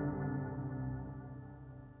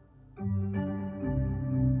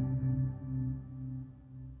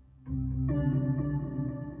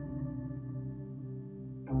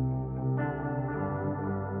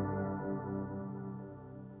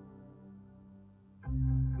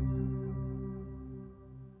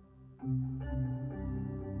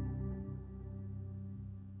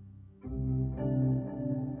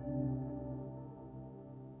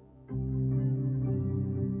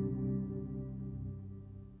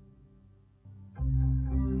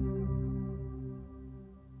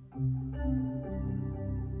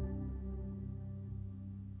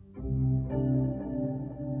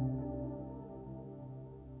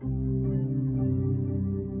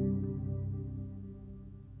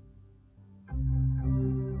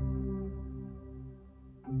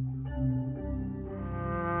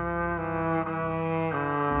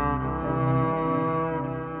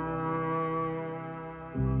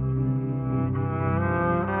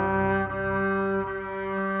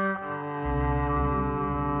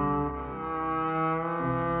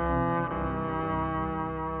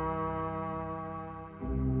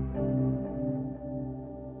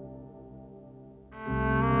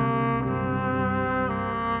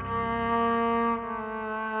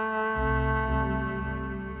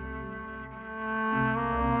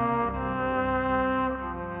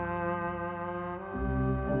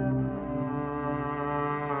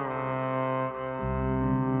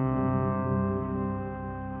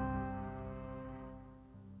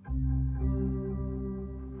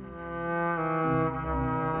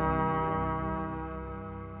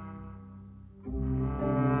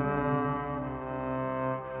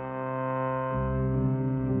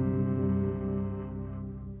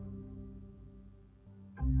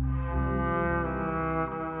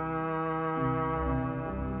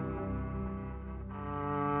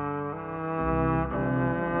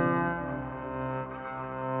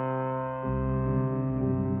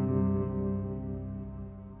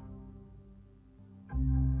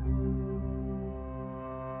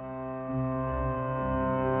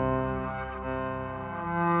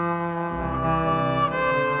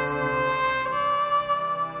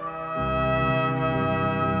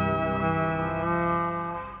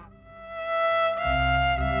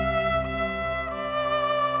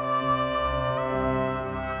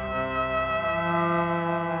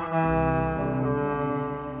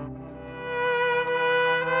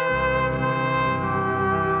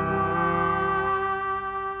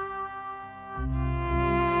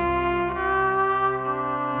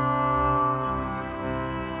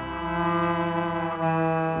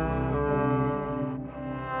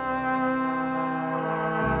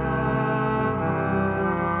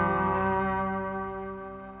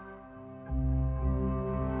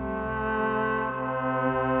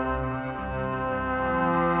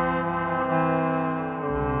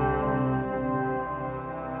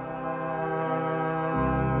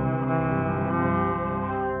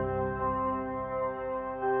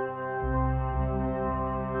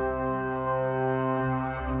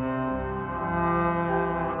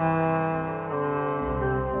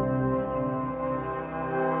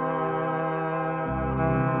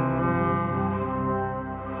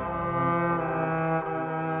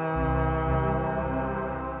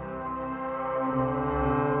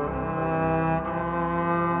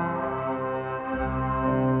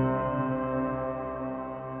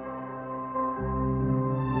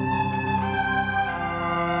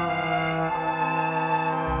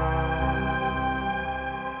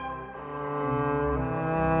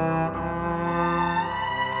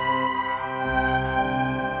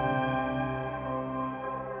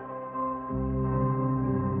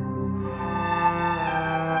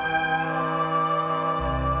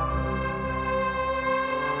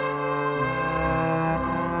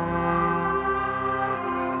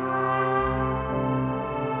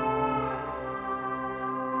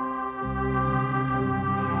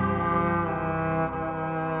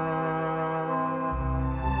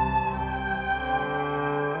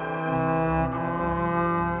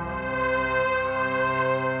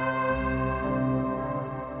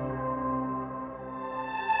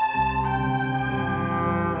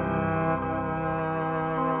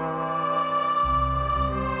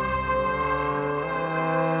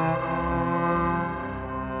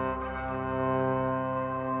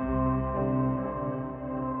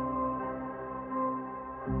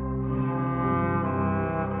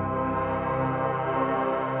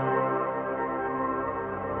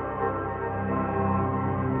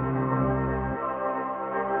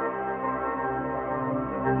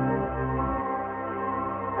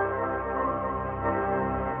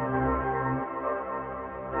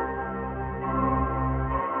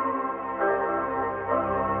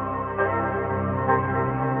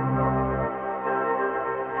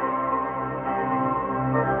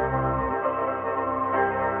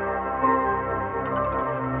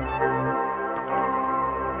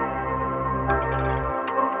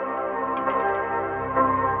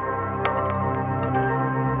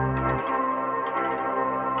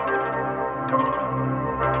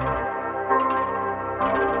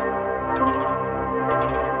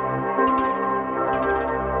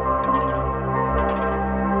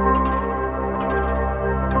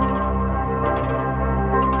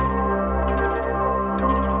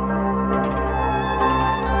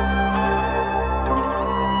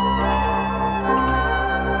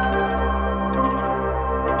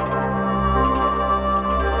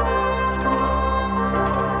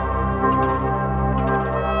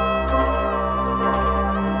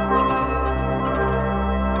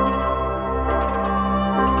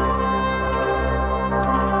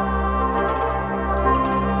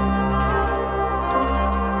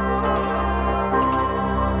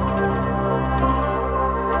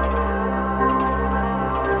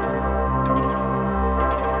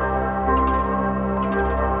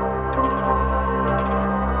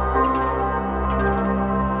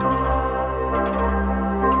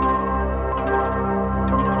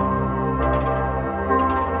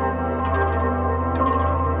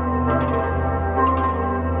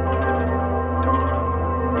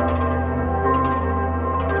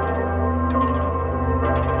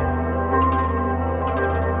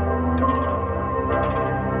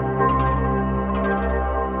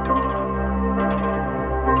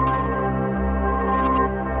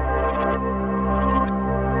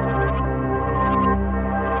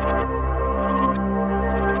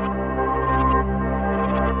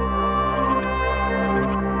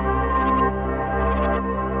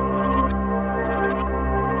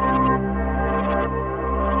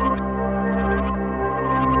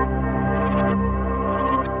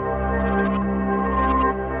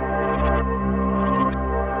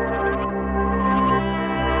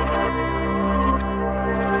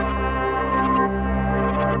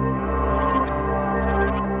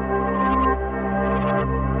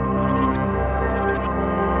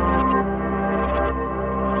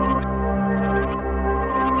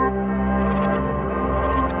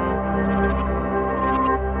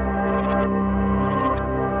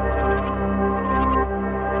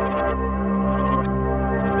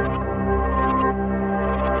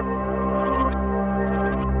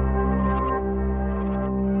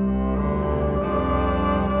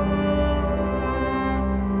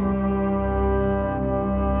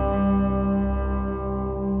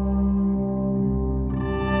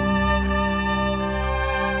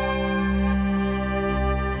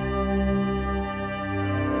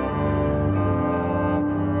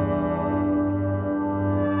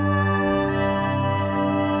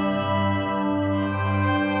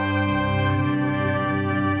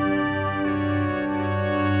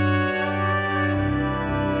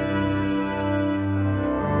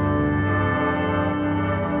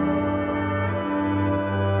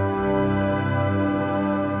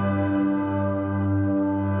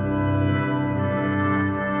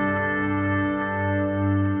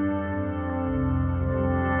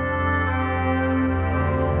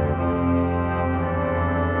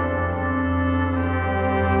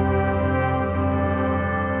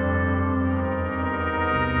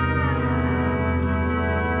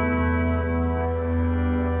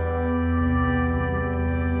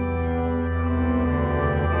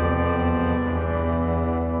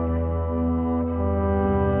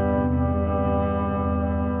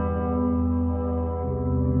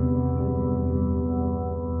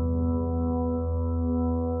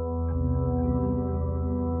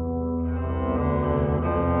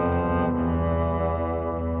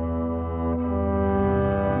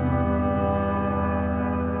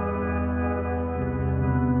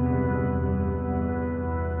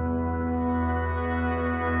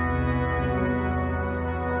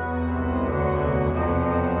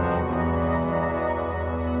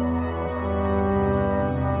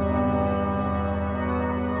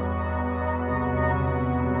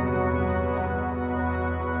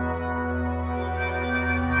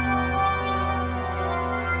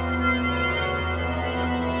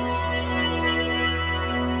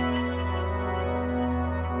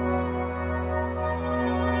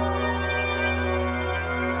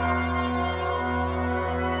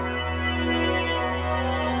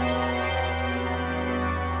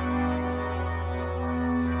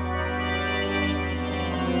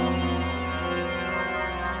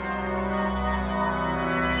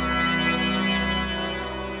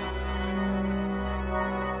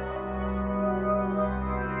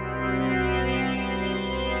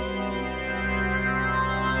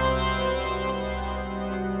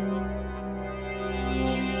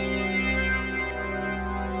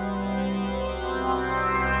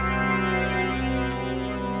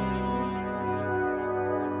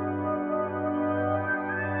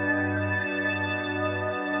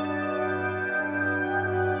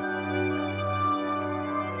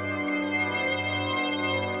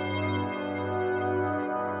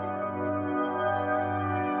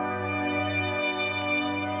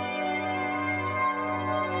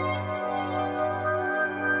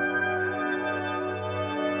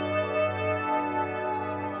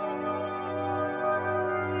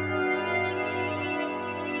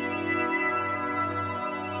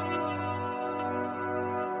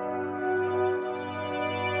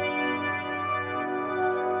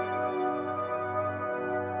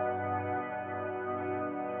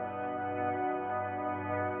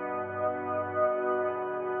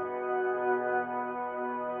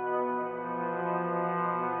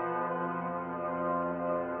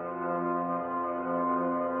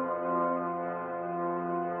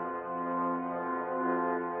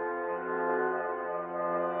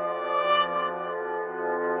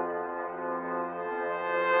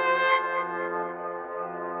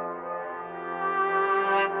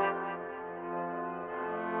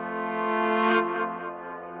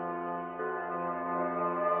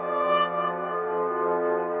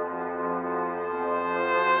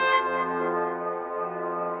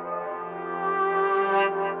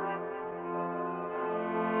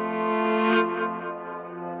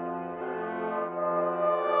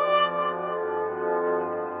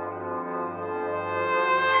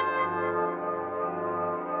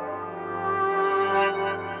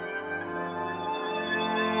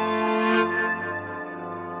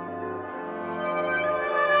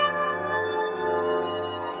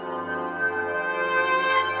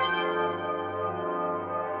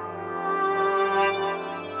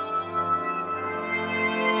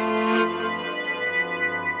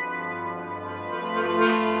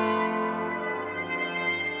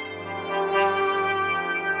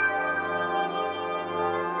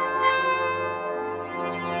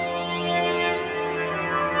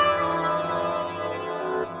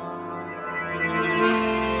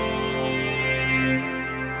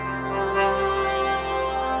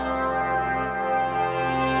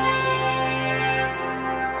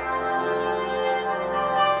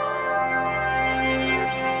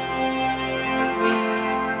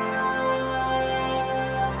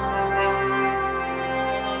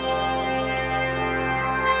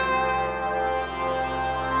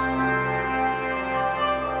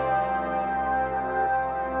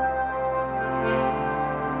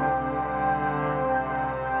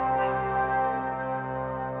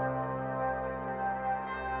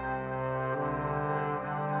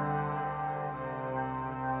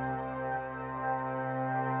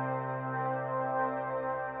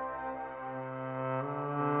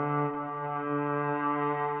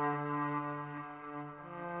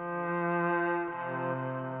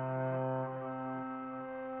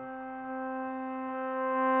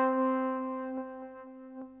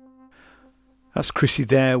 That's Chrissy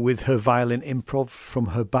there with her violin improv from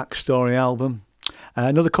her Backstory album.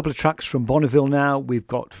 Another couple of tracks from Bonneville now. We've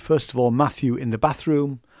got, first of all, Matthew in the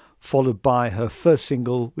Bathroom, followed by her first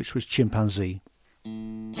single, which was Chimpanzee.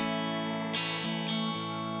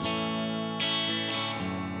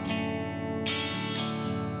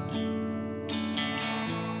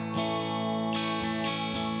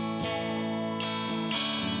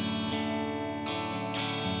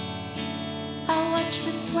 I watch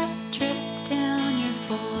the sweat drip down your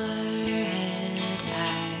forehead.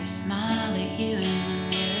 I smile at you in the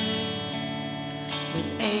mirror. With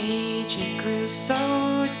age, it grew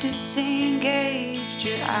so disengaged.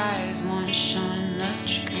 Your eyes once shone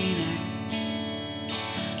much greener.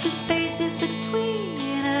 The spaces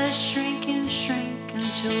between us shrink and shrink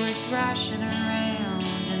until we're thrashing around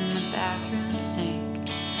in the bathroom sink.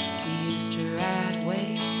 We used to ride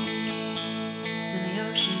waves in the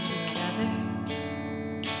ocean together.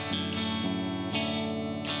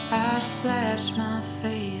 I splash my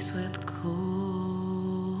face with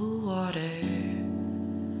cool water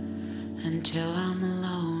until I'm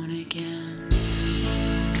alone again.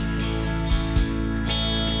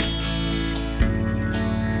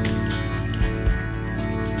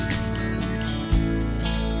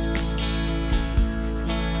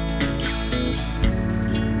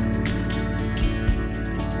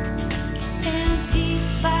 And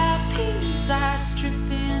piece by piece I strip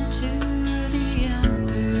into the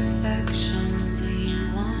imperfections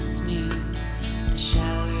you once knew. The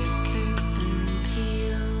shower curtain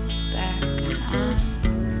peels back and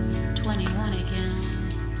I'm 21 again.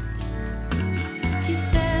 You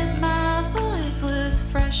said my voice was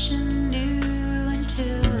fresh and new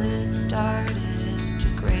until it started to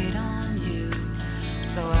grate on you.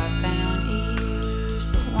 So I found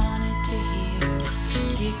ears that wanted to hear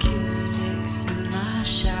the acoustics in my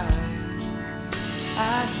shower.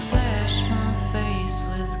 I splash my face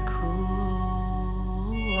with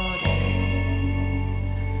cool water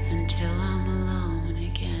until I'm alone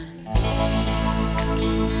again.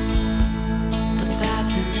 The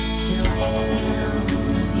bathroom, it still smells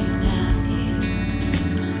of you, Matthew.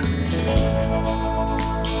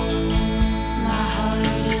 My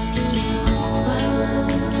heart, it still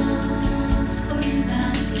swells for you,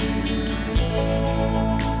 Matthew.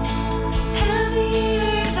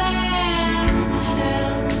 Heavier than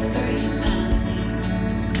hell for you, Matthew.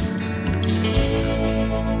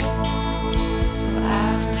 So I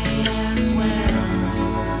may as well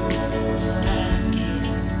ask you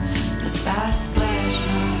if I splash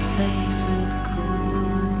my face with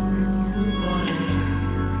cool water,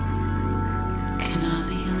 can I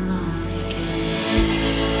be alone again?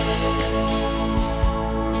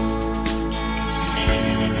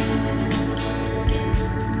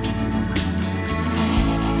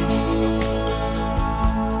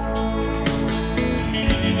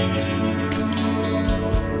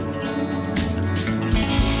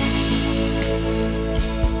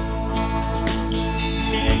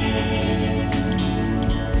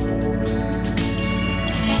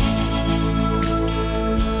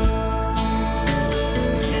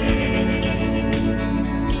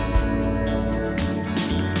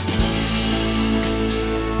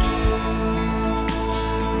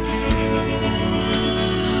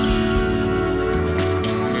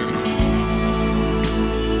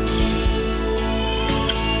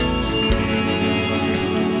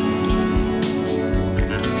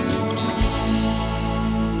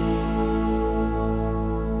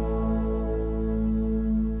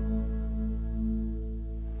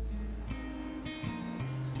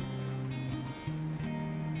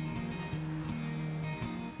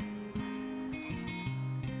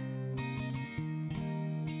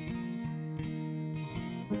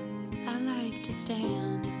 I like to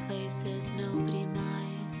stand in places nobody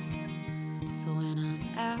minds. So when I'm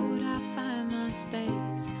out, I find my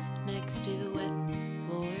space next to wet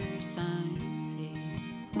floor signs. He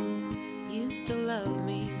used to love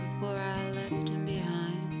me before I left him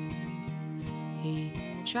behind. He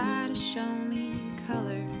tried to show me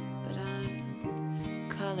color, but I'm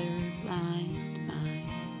colorblind. My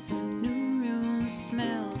new room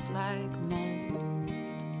smells like mold.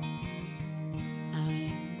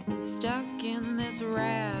 I'm stuck in this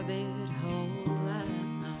rabbit hole.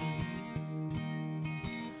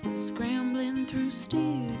 I'm scrambling through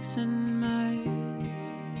sticks and mud,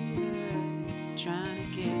 trying to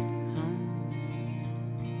get home.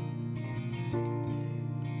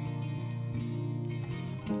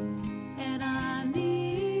 And I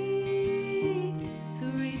need to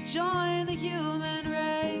rejoin the human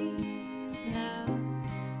race now.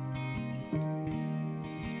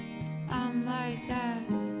 I'm like that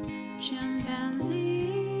chimpanzee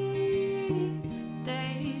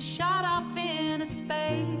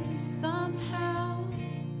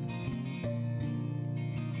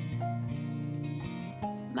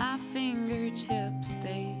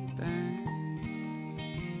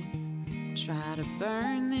try to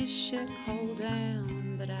burn this shithole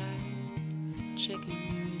down, but I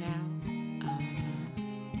chickened out. I'm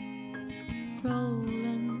a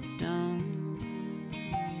rolling stone,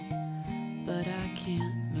 but I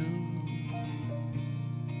can't move.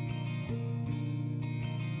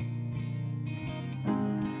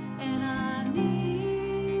 And I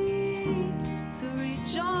need to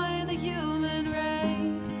rejoin the human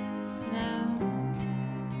race now.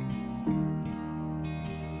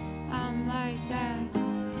 I'm like that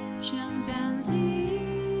chimpanzee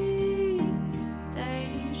they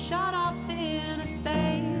shot off into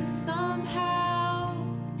space somehow.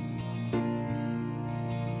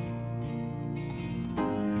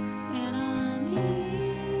 And I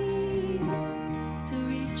need to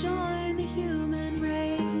rejoin the human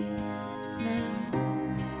race now.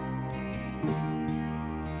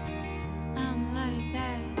 I'm like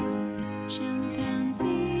that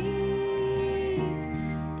chimpanzee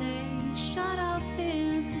they shot off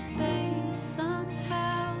into space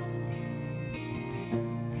somehow.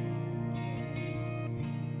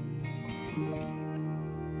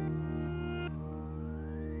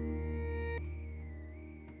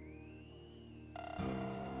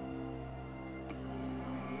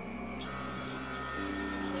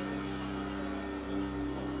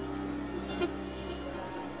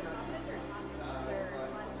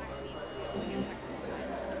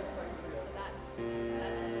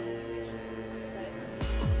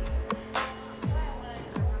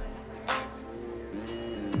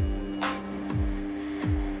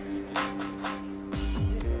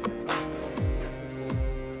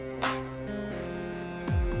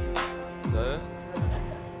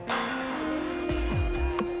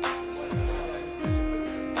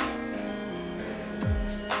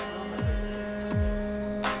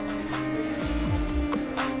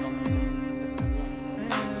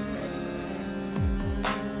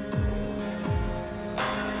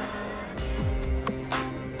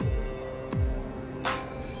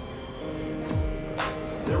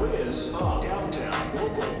 There is a downtown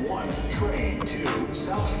local 1 train to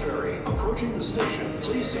South Ferry approaching the station.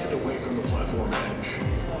 Please stand away from the platform edge.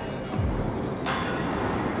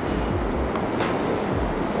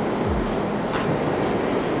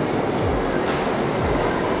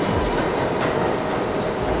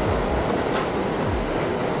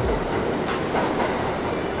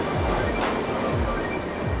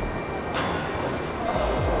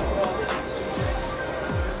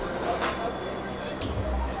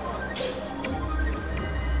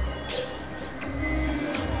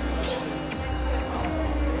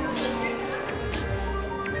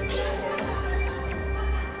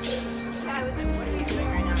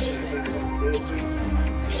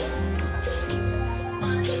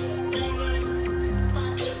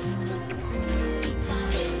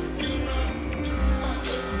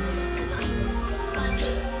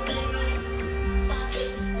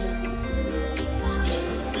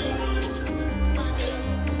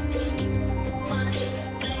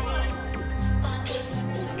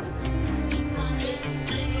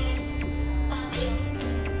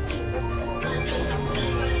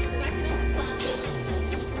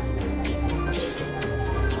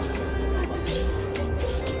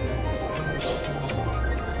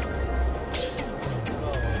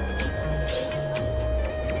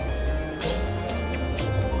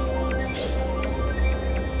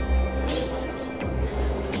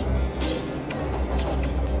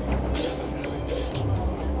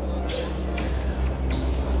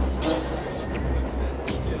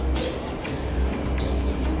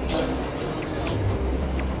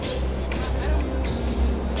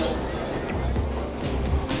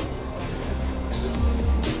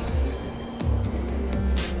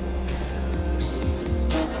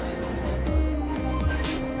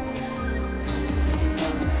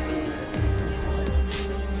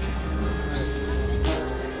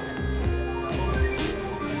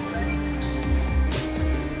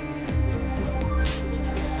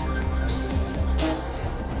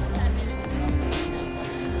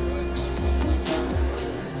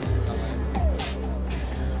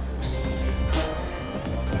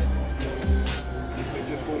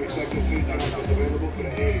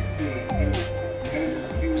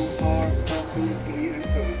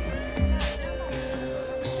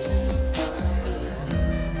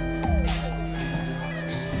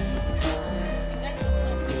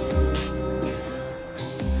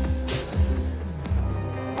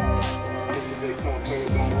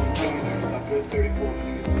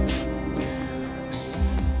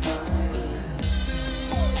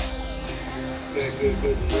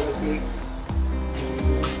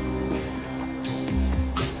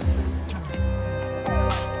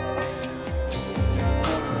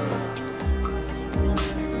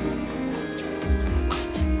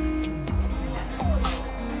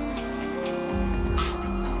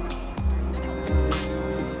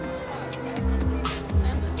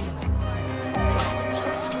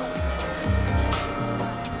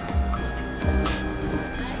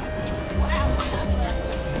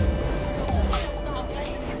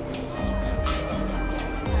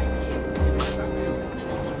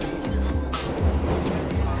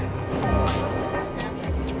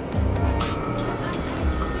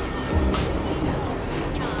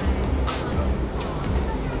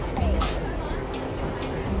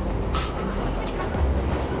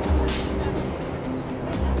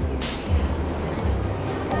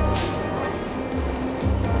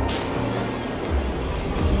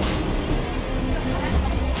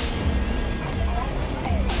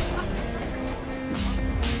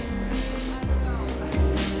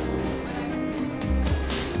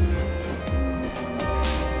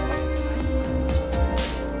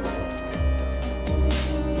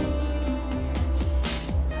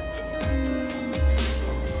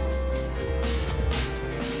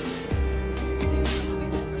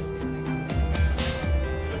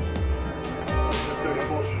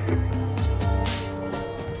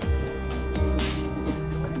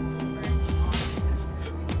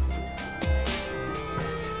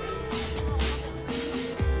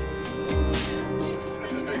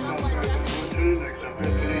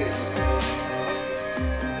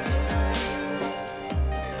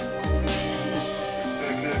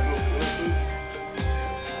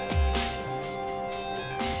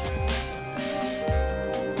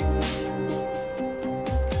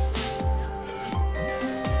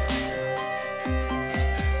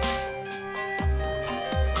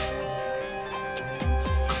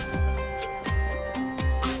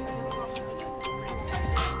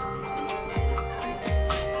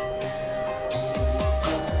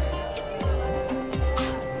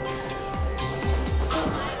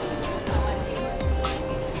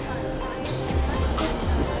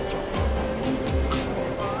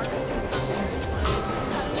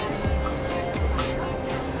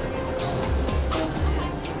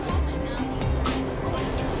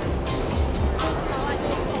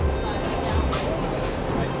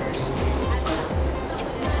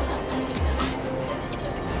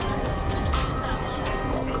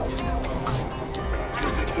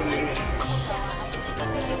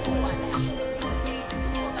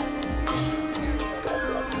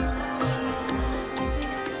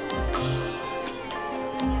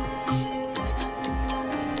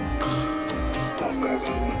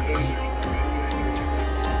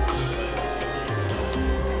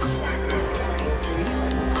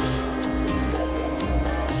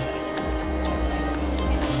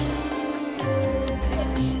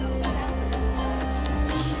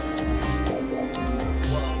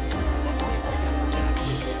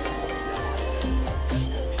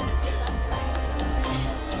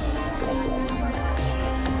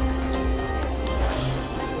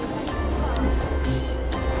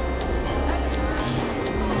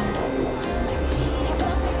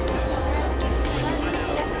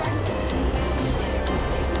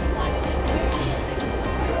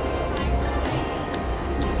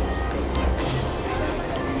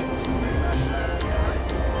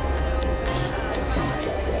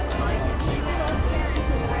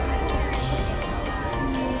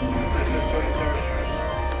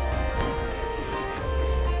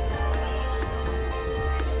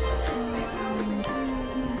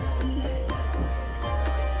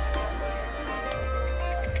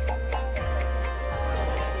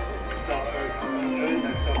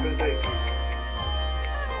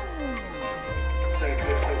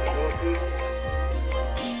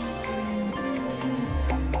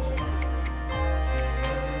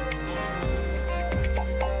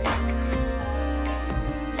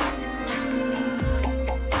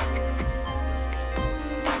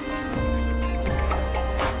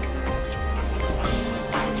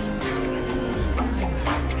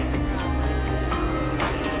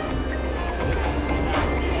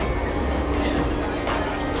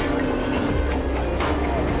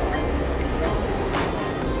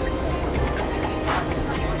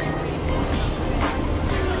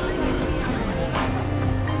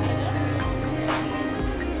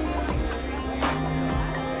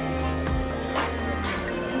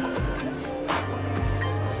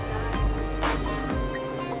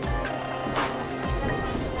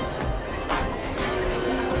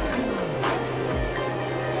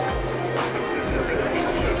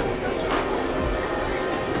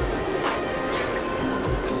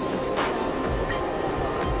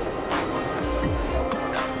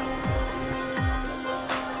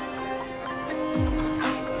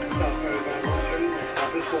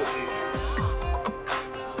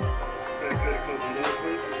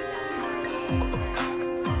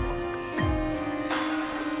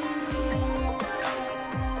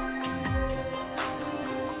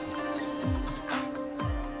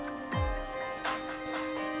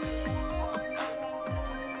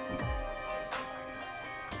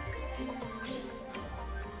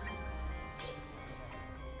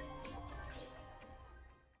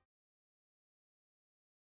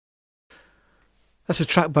 That's a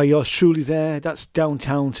track by yours truly there. That's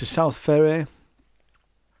Downtown to South Ferry,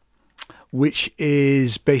 which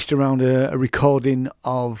is based around a recording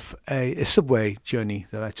of a subway journey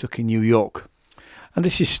that I took in New York. And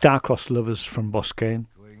this is Star-Crossed Lovers from Boscane.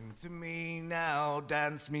 Cling to me now,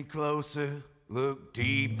 dance me closer, look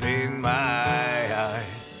deep in my eyes.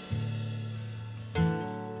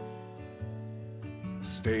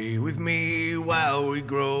 Stay with me while we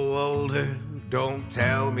grow older, don't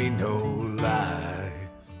tell me no lies.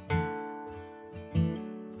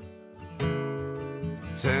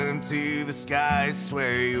 Turn to the sky,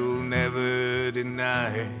 swear you'll never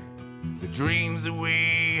deny the dreams that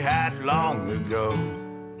we had long ago.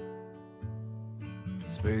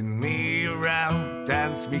 Spin me around,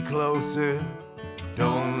 dance me closer,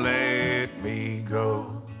 don't let me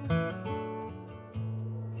go.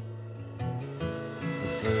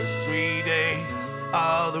 The first 3 days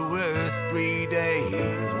are the worst 3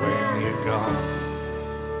 days when you're gone.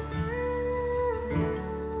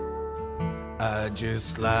 I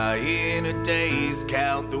just lie in a daze,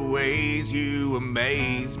 count the ways you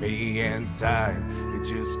amaze me, and time, it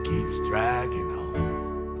just keeps dragging on.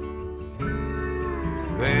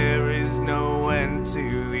 There is no end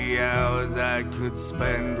to the hours I could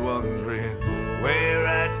spend wondering where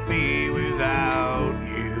I'd be without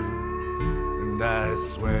you. And I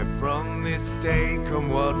swear from this day, come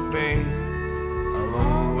what may, I'll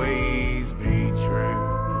always be true.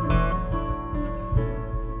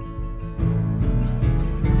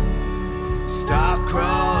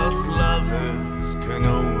 Star-crossed lovers can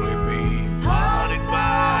only be parted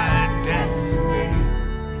by destiny.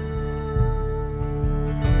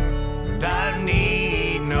 And I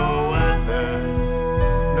need no other,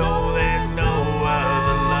 no, there's no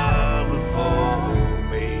other lover for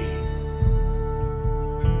me.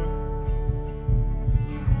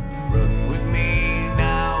 Run with me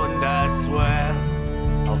now and I swear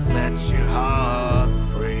I'll set your heart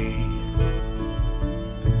free.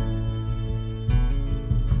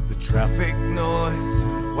 Traffic noise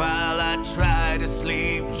while I try to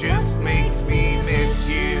sleep just makes me miss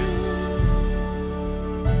you.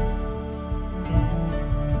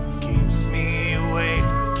 Keeps me awake,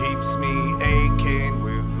 keeps me aching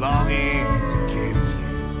with longing to kiss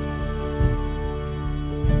you.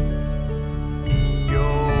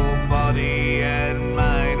 Your body and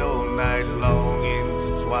mine all night long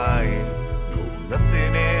intertwined. No,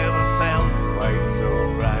 nothing ever felt quite so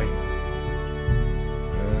right.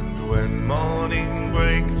 When morning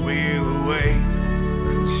breaks, we'll awake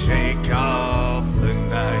and shake off the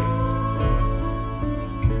night.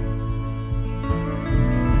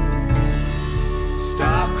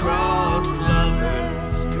 Star-crossed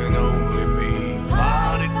lovers can only be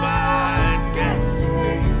parted by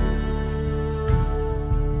destiny.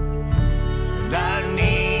 And I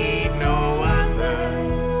need no other,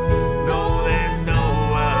 no, there's no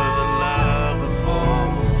other lover for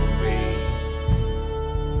me.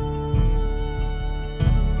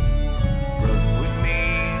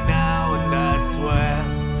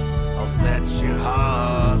 Set your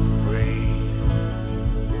heart free.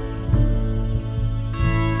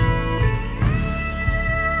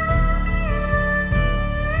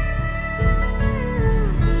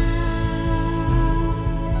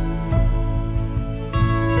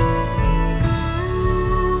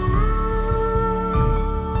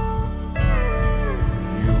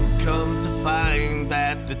 You'll come to find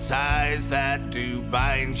that the ties that do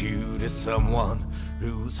bind you to someone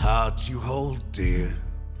whose heart you hold dear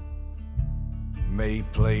may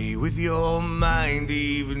play with your mind,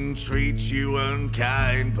 even treat you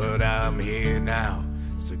unkind, but I'm here now,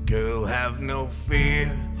 so girl, have no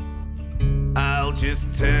fear. I'll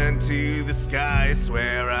just turn to the sky,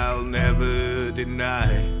 swear I'll never deny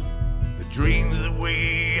the dreams that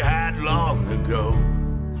we had long ago.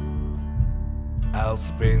 I'll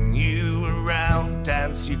spin you around,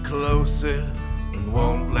 dance you closer, and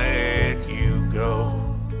won't let you go.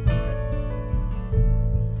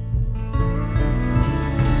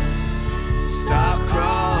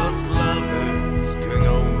 Star-crossed lovers can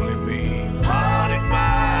only be parted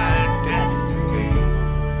by destiny.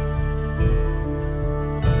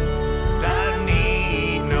 And I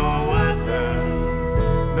need no other,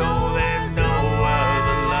 no, there's no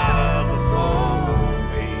other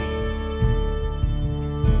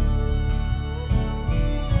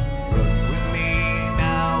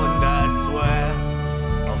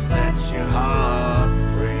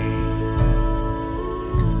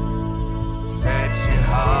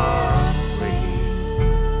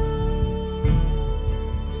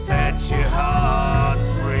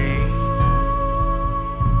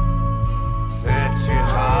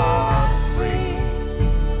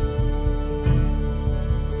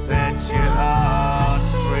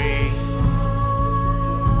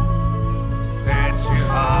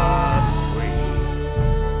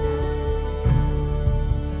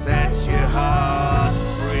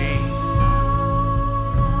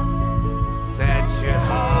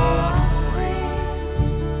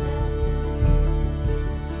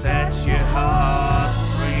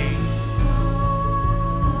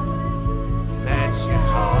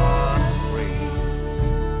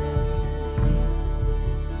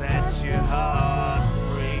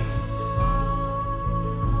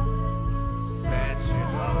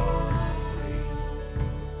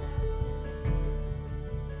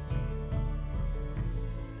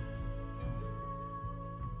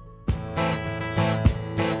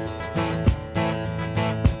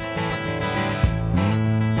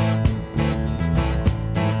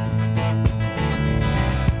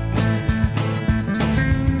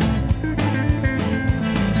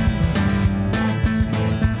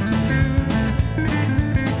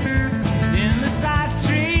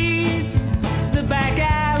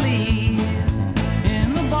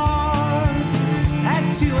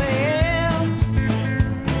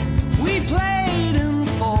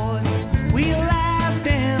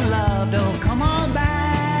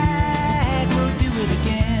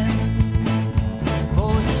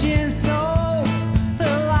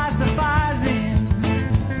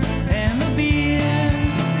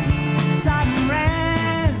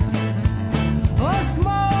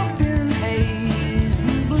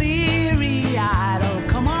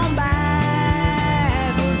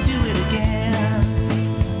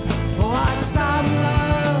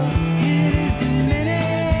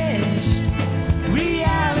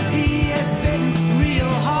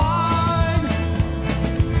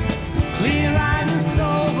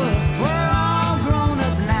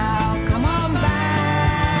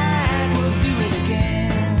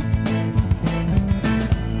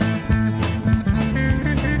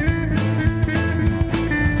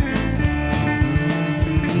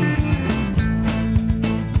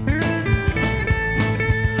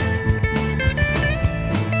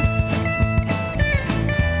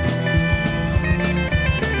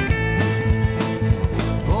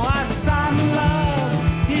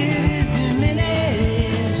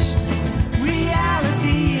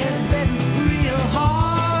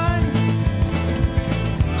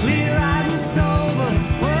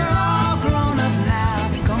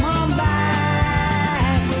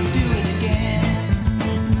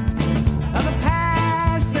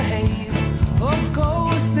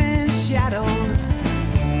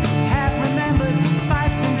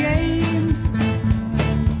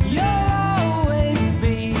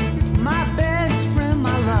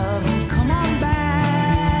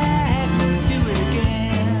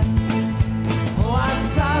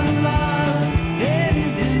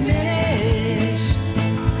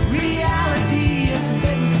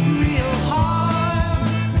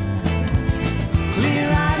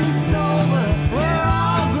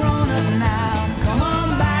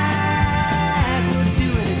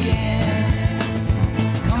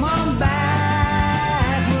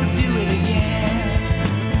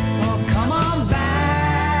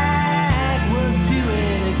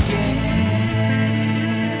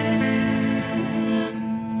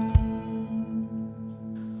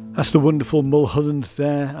That's the wonderful Mulholland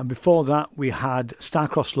there, and before that we had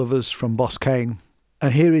Starcrossed Lovers from Boss Kane.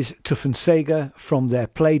 And here is Tuff and Sega from their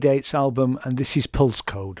Playdates album, and this is Pulse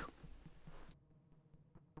Code.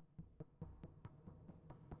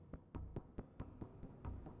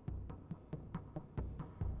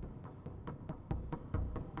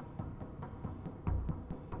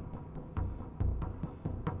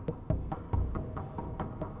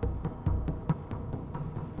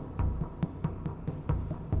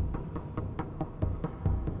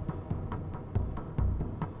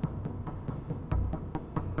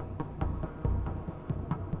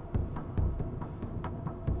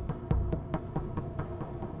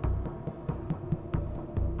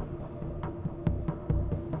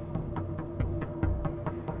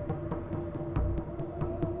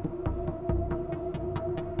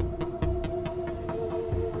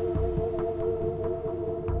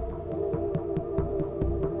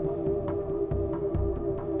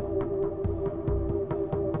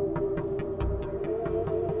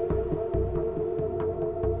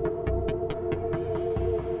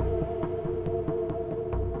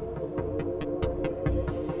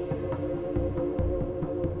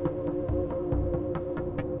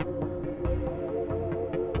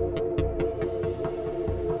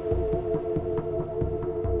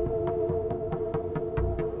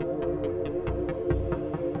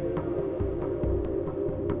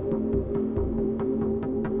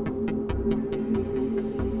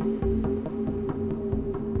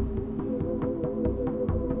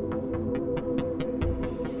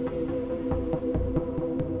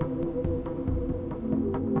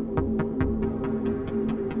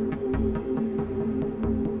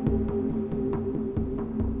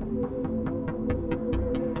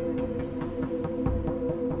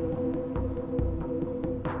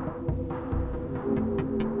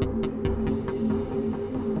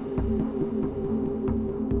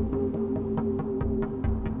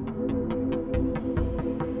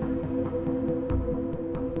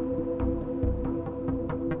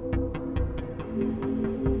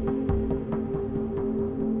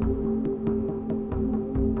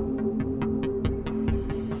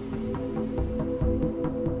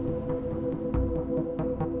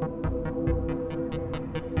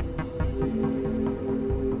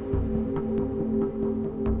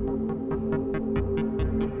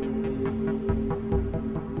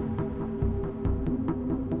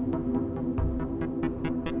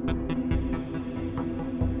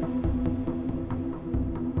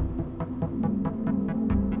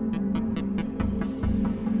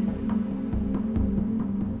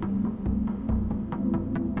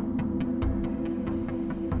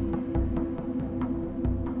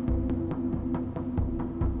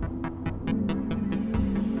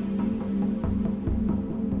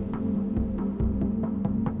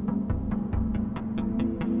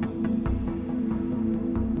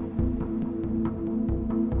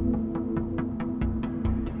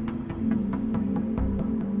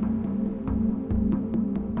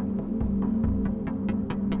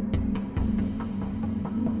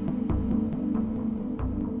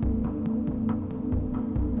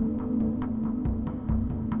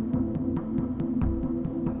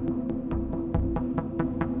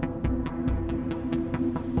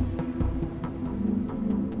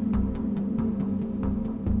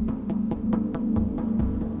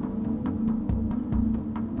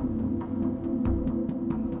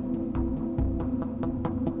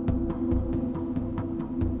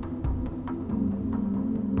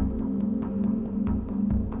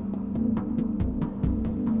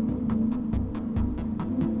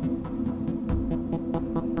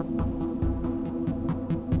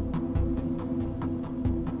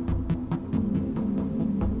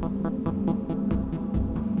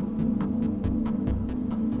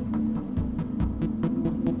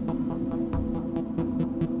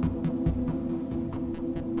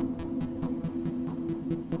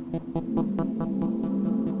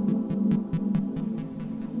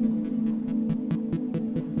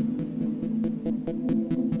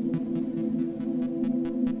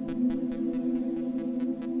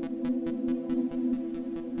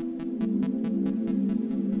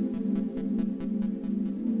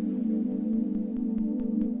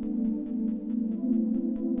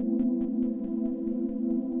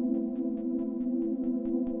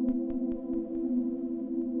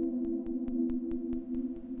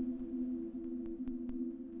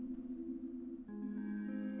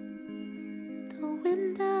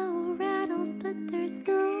 window rattles, but there's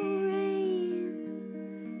no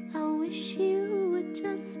rain. I wish you would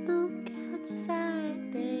just smoke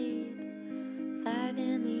outside, babe. 5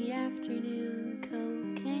 in the afternoon,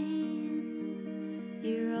 cocaine.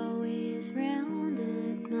 You're always round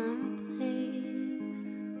at my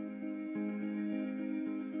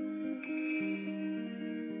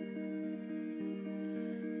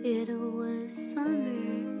It was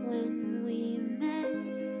summer when we met.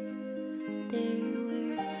 There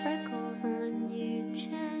were freckles on your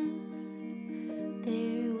chest.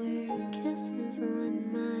 There were kisses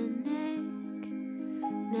on my neck.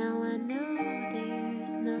 Now I know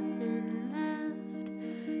there's nothing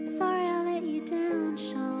left. Sorry I let you down,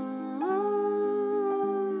 Sean.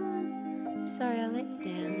 Sorry I let you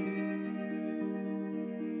down.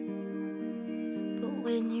 But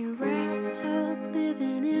when you're wrapped up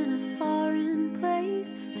living in a foreign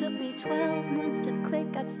place, took me 12 months to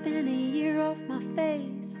click, I'd spent a year off my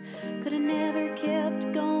face. Could've never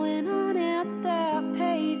kept going on at that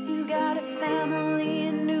pace. You got a family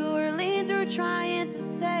in New Orleans, we're trying to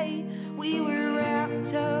say. We were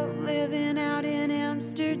wrapped up living out in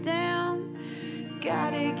Amsterdam.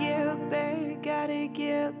 Gotta get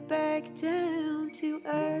back down to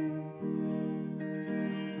earth.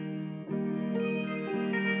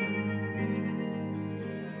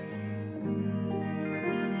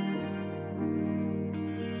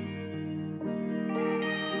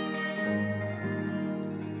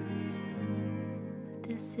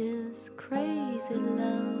 This is crazy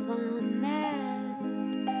love, I'm mad.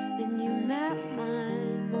 When you met my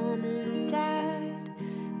mom and dad,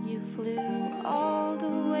 you flew all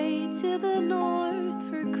the way to the north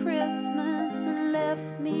for Christmas and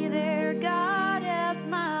left me there, God as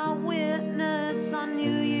my witness. On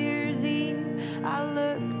New Year's Eve I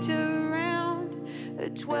looked around,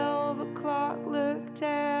 at 12 o'clock looked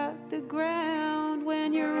at the ground.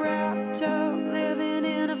 When you're wrapped up living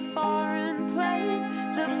in a foreign place,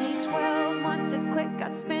 took me 12 months to click,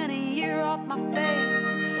 I'd spent a year off my face.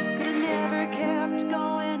 Could've never kept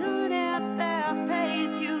going on at that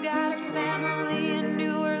pace. You got a family in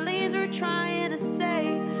New Orleans, we're trying to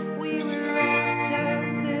say. We were wrapped up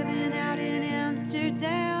living out in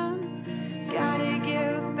Amsterdam. Gotta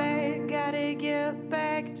get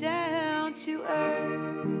back down to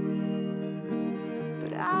earth.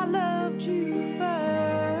 But I loved you first,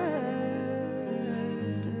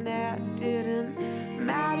 and that didn't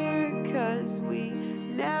matter, 'cause we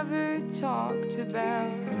never talked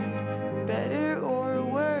about better or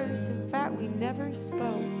worse. In fact, we never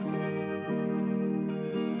spoke.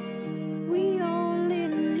 We only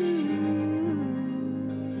knew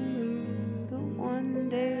that one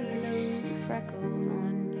day those freckles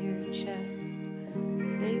on your chest,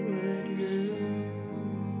 they would move.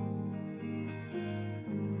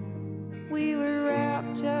 We were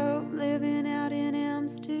wrapped up living out in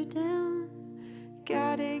Amsterdam.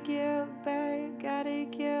 Gotta get back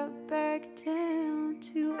down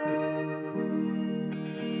to earth.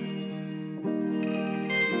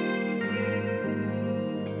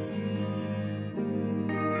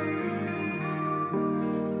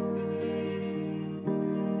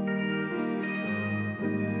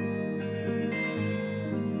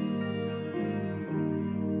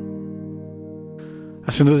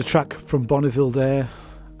 That's another track from Bonneville there,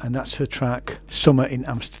 and that's her track Summer in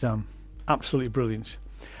Amsterdam. Absolutely brilliant.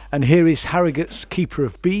 And here is Harrogate's Keeper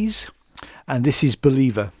of Bees, and this is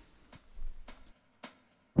Believer.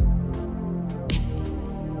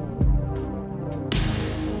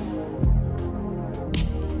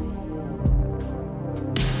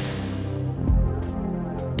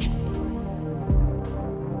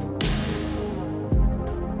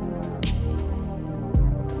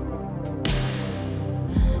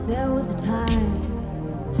 There was a time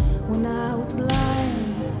when I was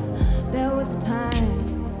blind. There was a time.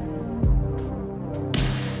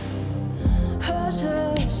 Hush,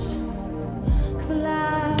 hush,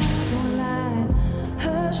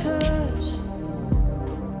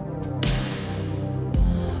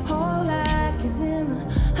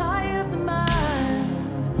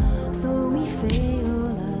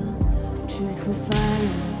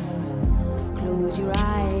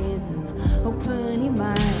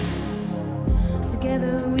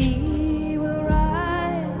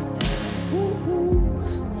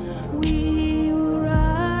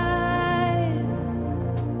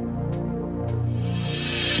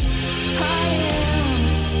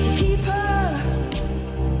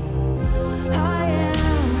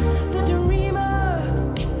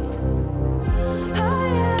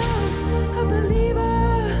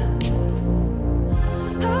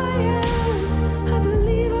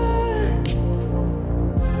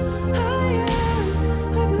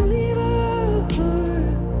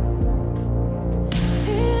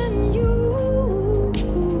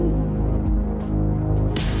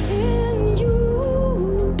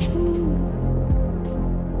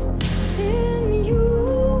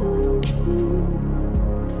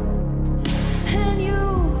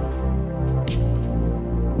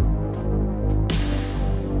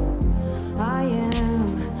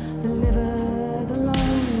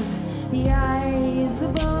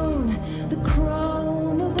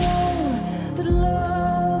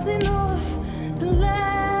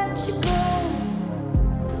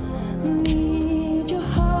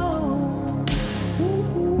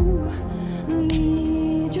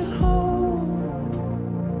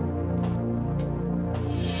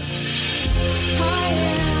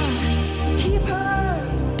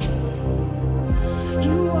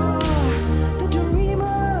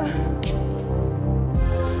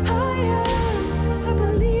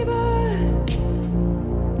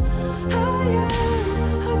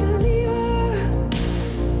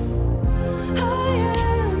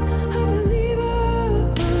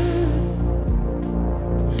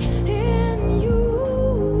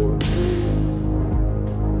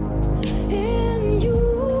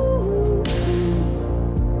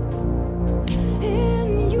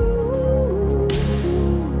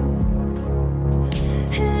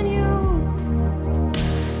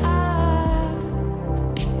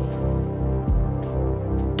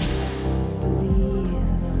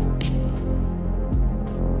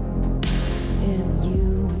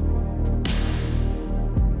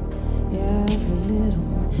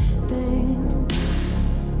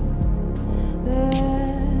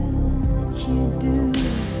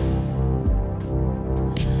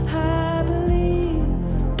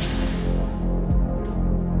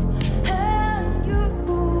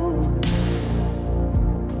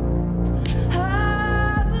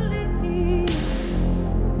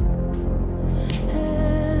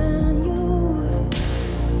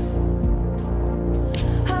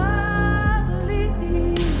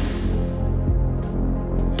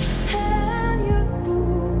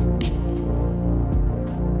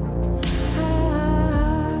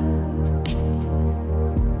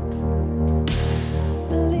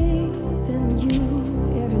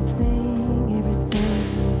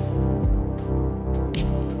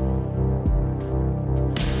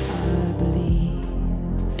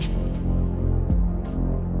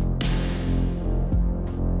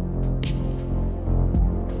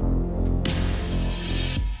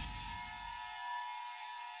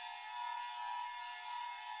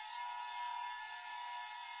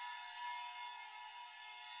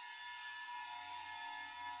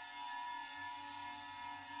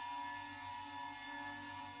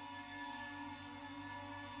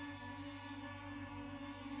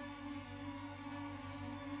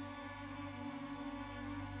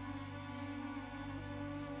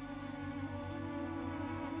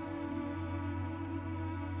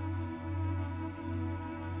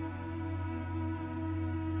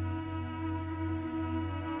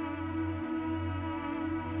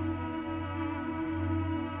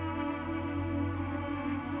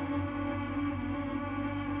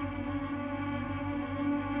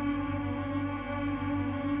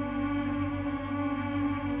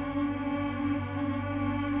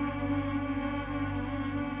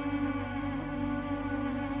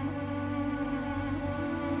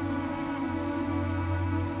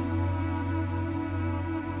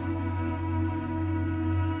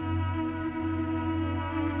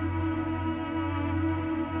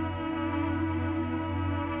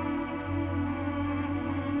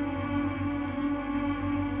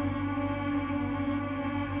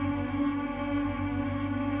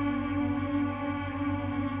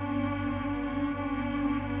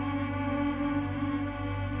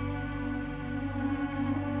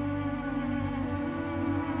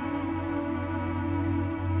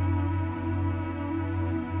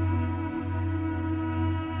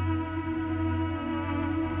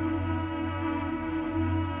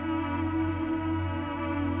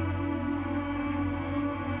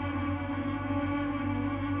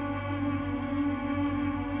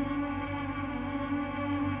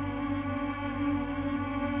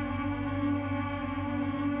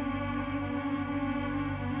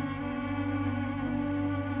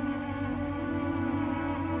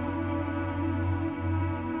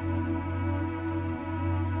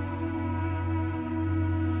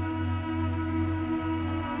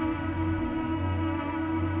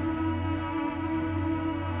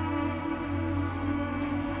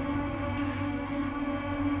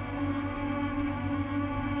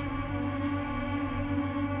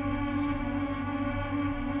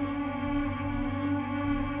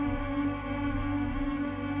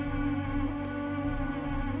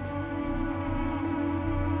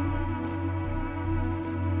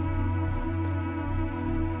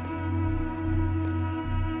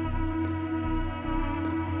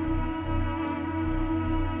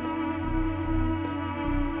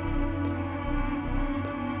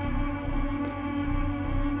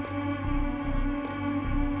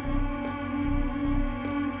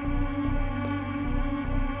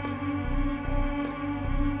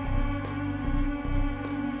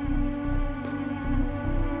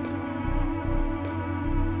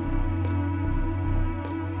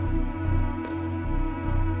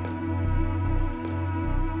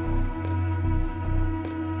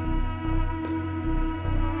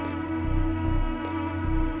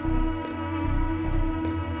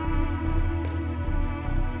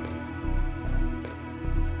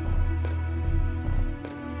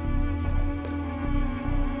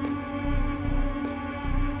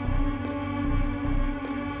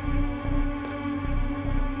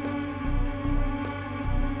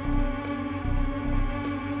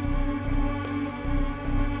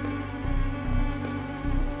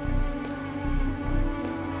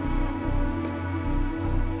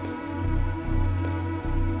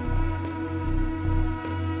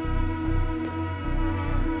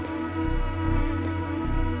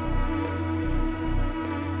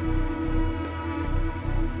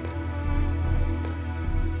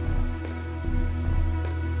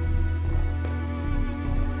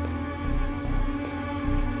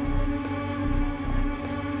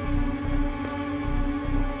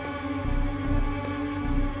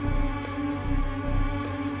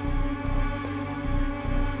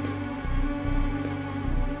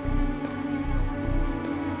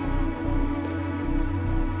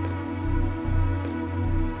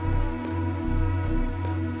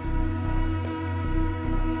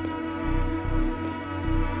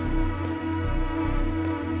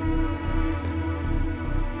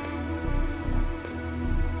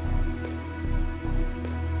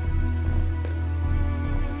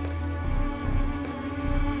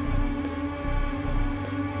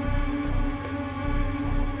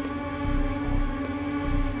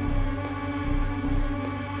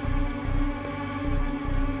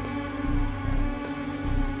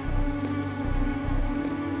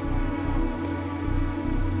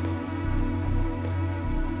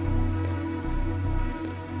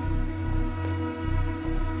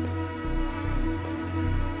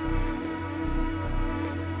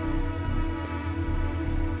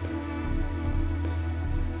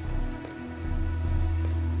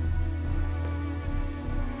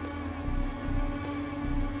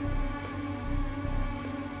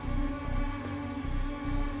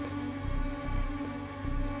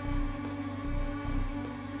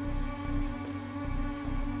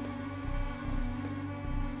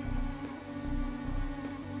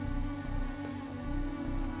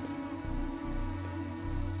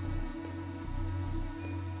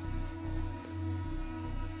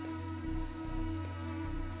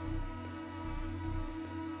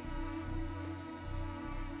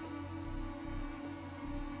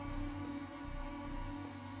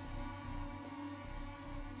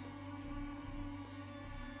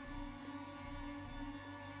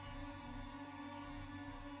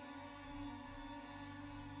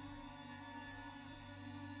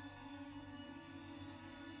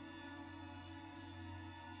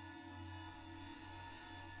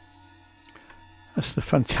 That's the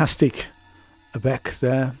fantastic Beck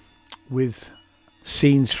there with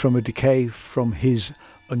Scenes from a Decay from his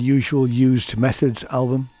Unusual Used Methods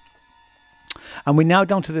album. And we're now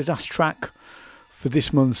down to the last track for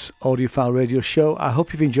this month's Audiophile Radio Show. I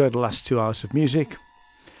hope you've enjoyed the last 2 hours of music.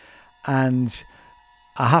 And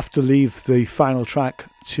I have to leave the final track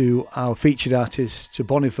to our featured artist, to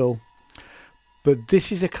Bonneville. But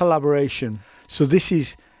this is a collaboration. So this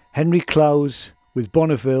is Henry Clowes with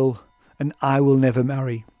Bonneville and I Will Never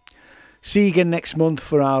Marry. See you again next month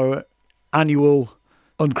for our annual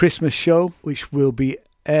On Christmas show, which will be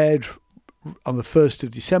aired on the 1st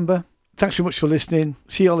of December. Thanks very much for listening.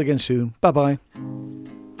 See you all again soon. Bye-bye.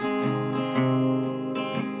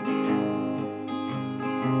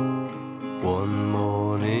 One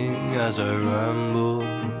morning as I ramble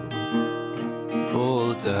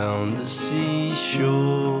all down the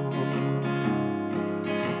seashore,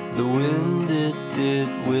 the wind it did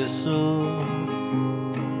whistle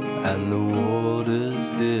and the waters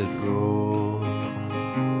did roar.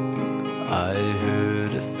 I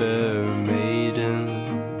heard a fair maiden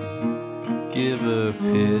give a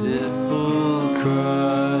pitiful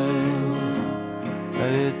cry,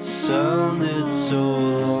 and it sounded so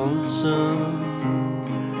lonesome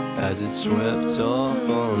as it swept off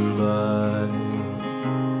on by.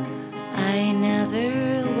 I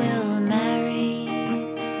never will marry,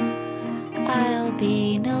 I'll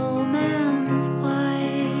be no man's wife.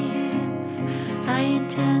 I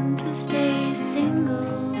intend to stay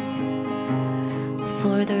single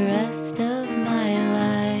for the rest of my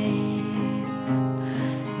life.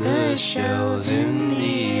 The shells in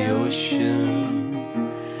the ocean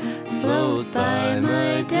float by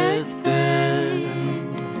my deathbed,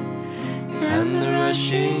 and the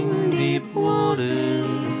rushing deep water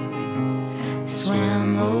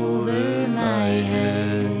swam over my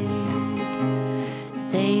head.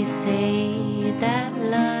 They say that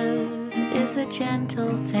love is a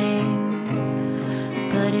gentle thing,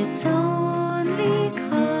 but it's only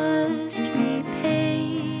caused me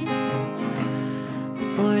pain.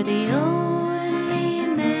 For the only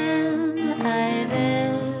man I've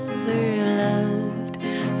ever loved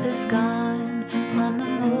is gone on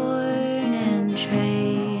the morning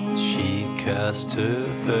train. She cast her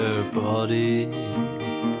fair body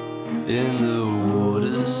in the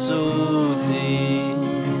water so deep.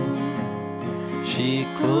 She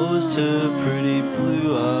closed her pretty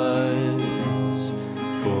blue eyes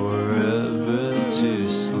forever to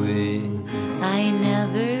sleep. I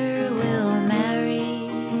never will marry,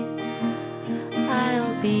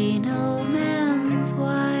 I'll be no man's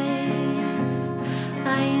wife.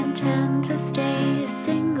 I intend to stay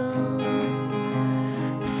single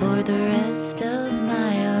for the rest of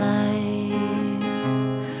my life.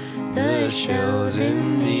 The shells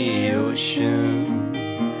in the ocean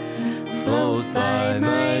float by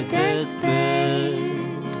my deathbed,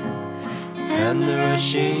 and the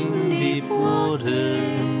rushing deep water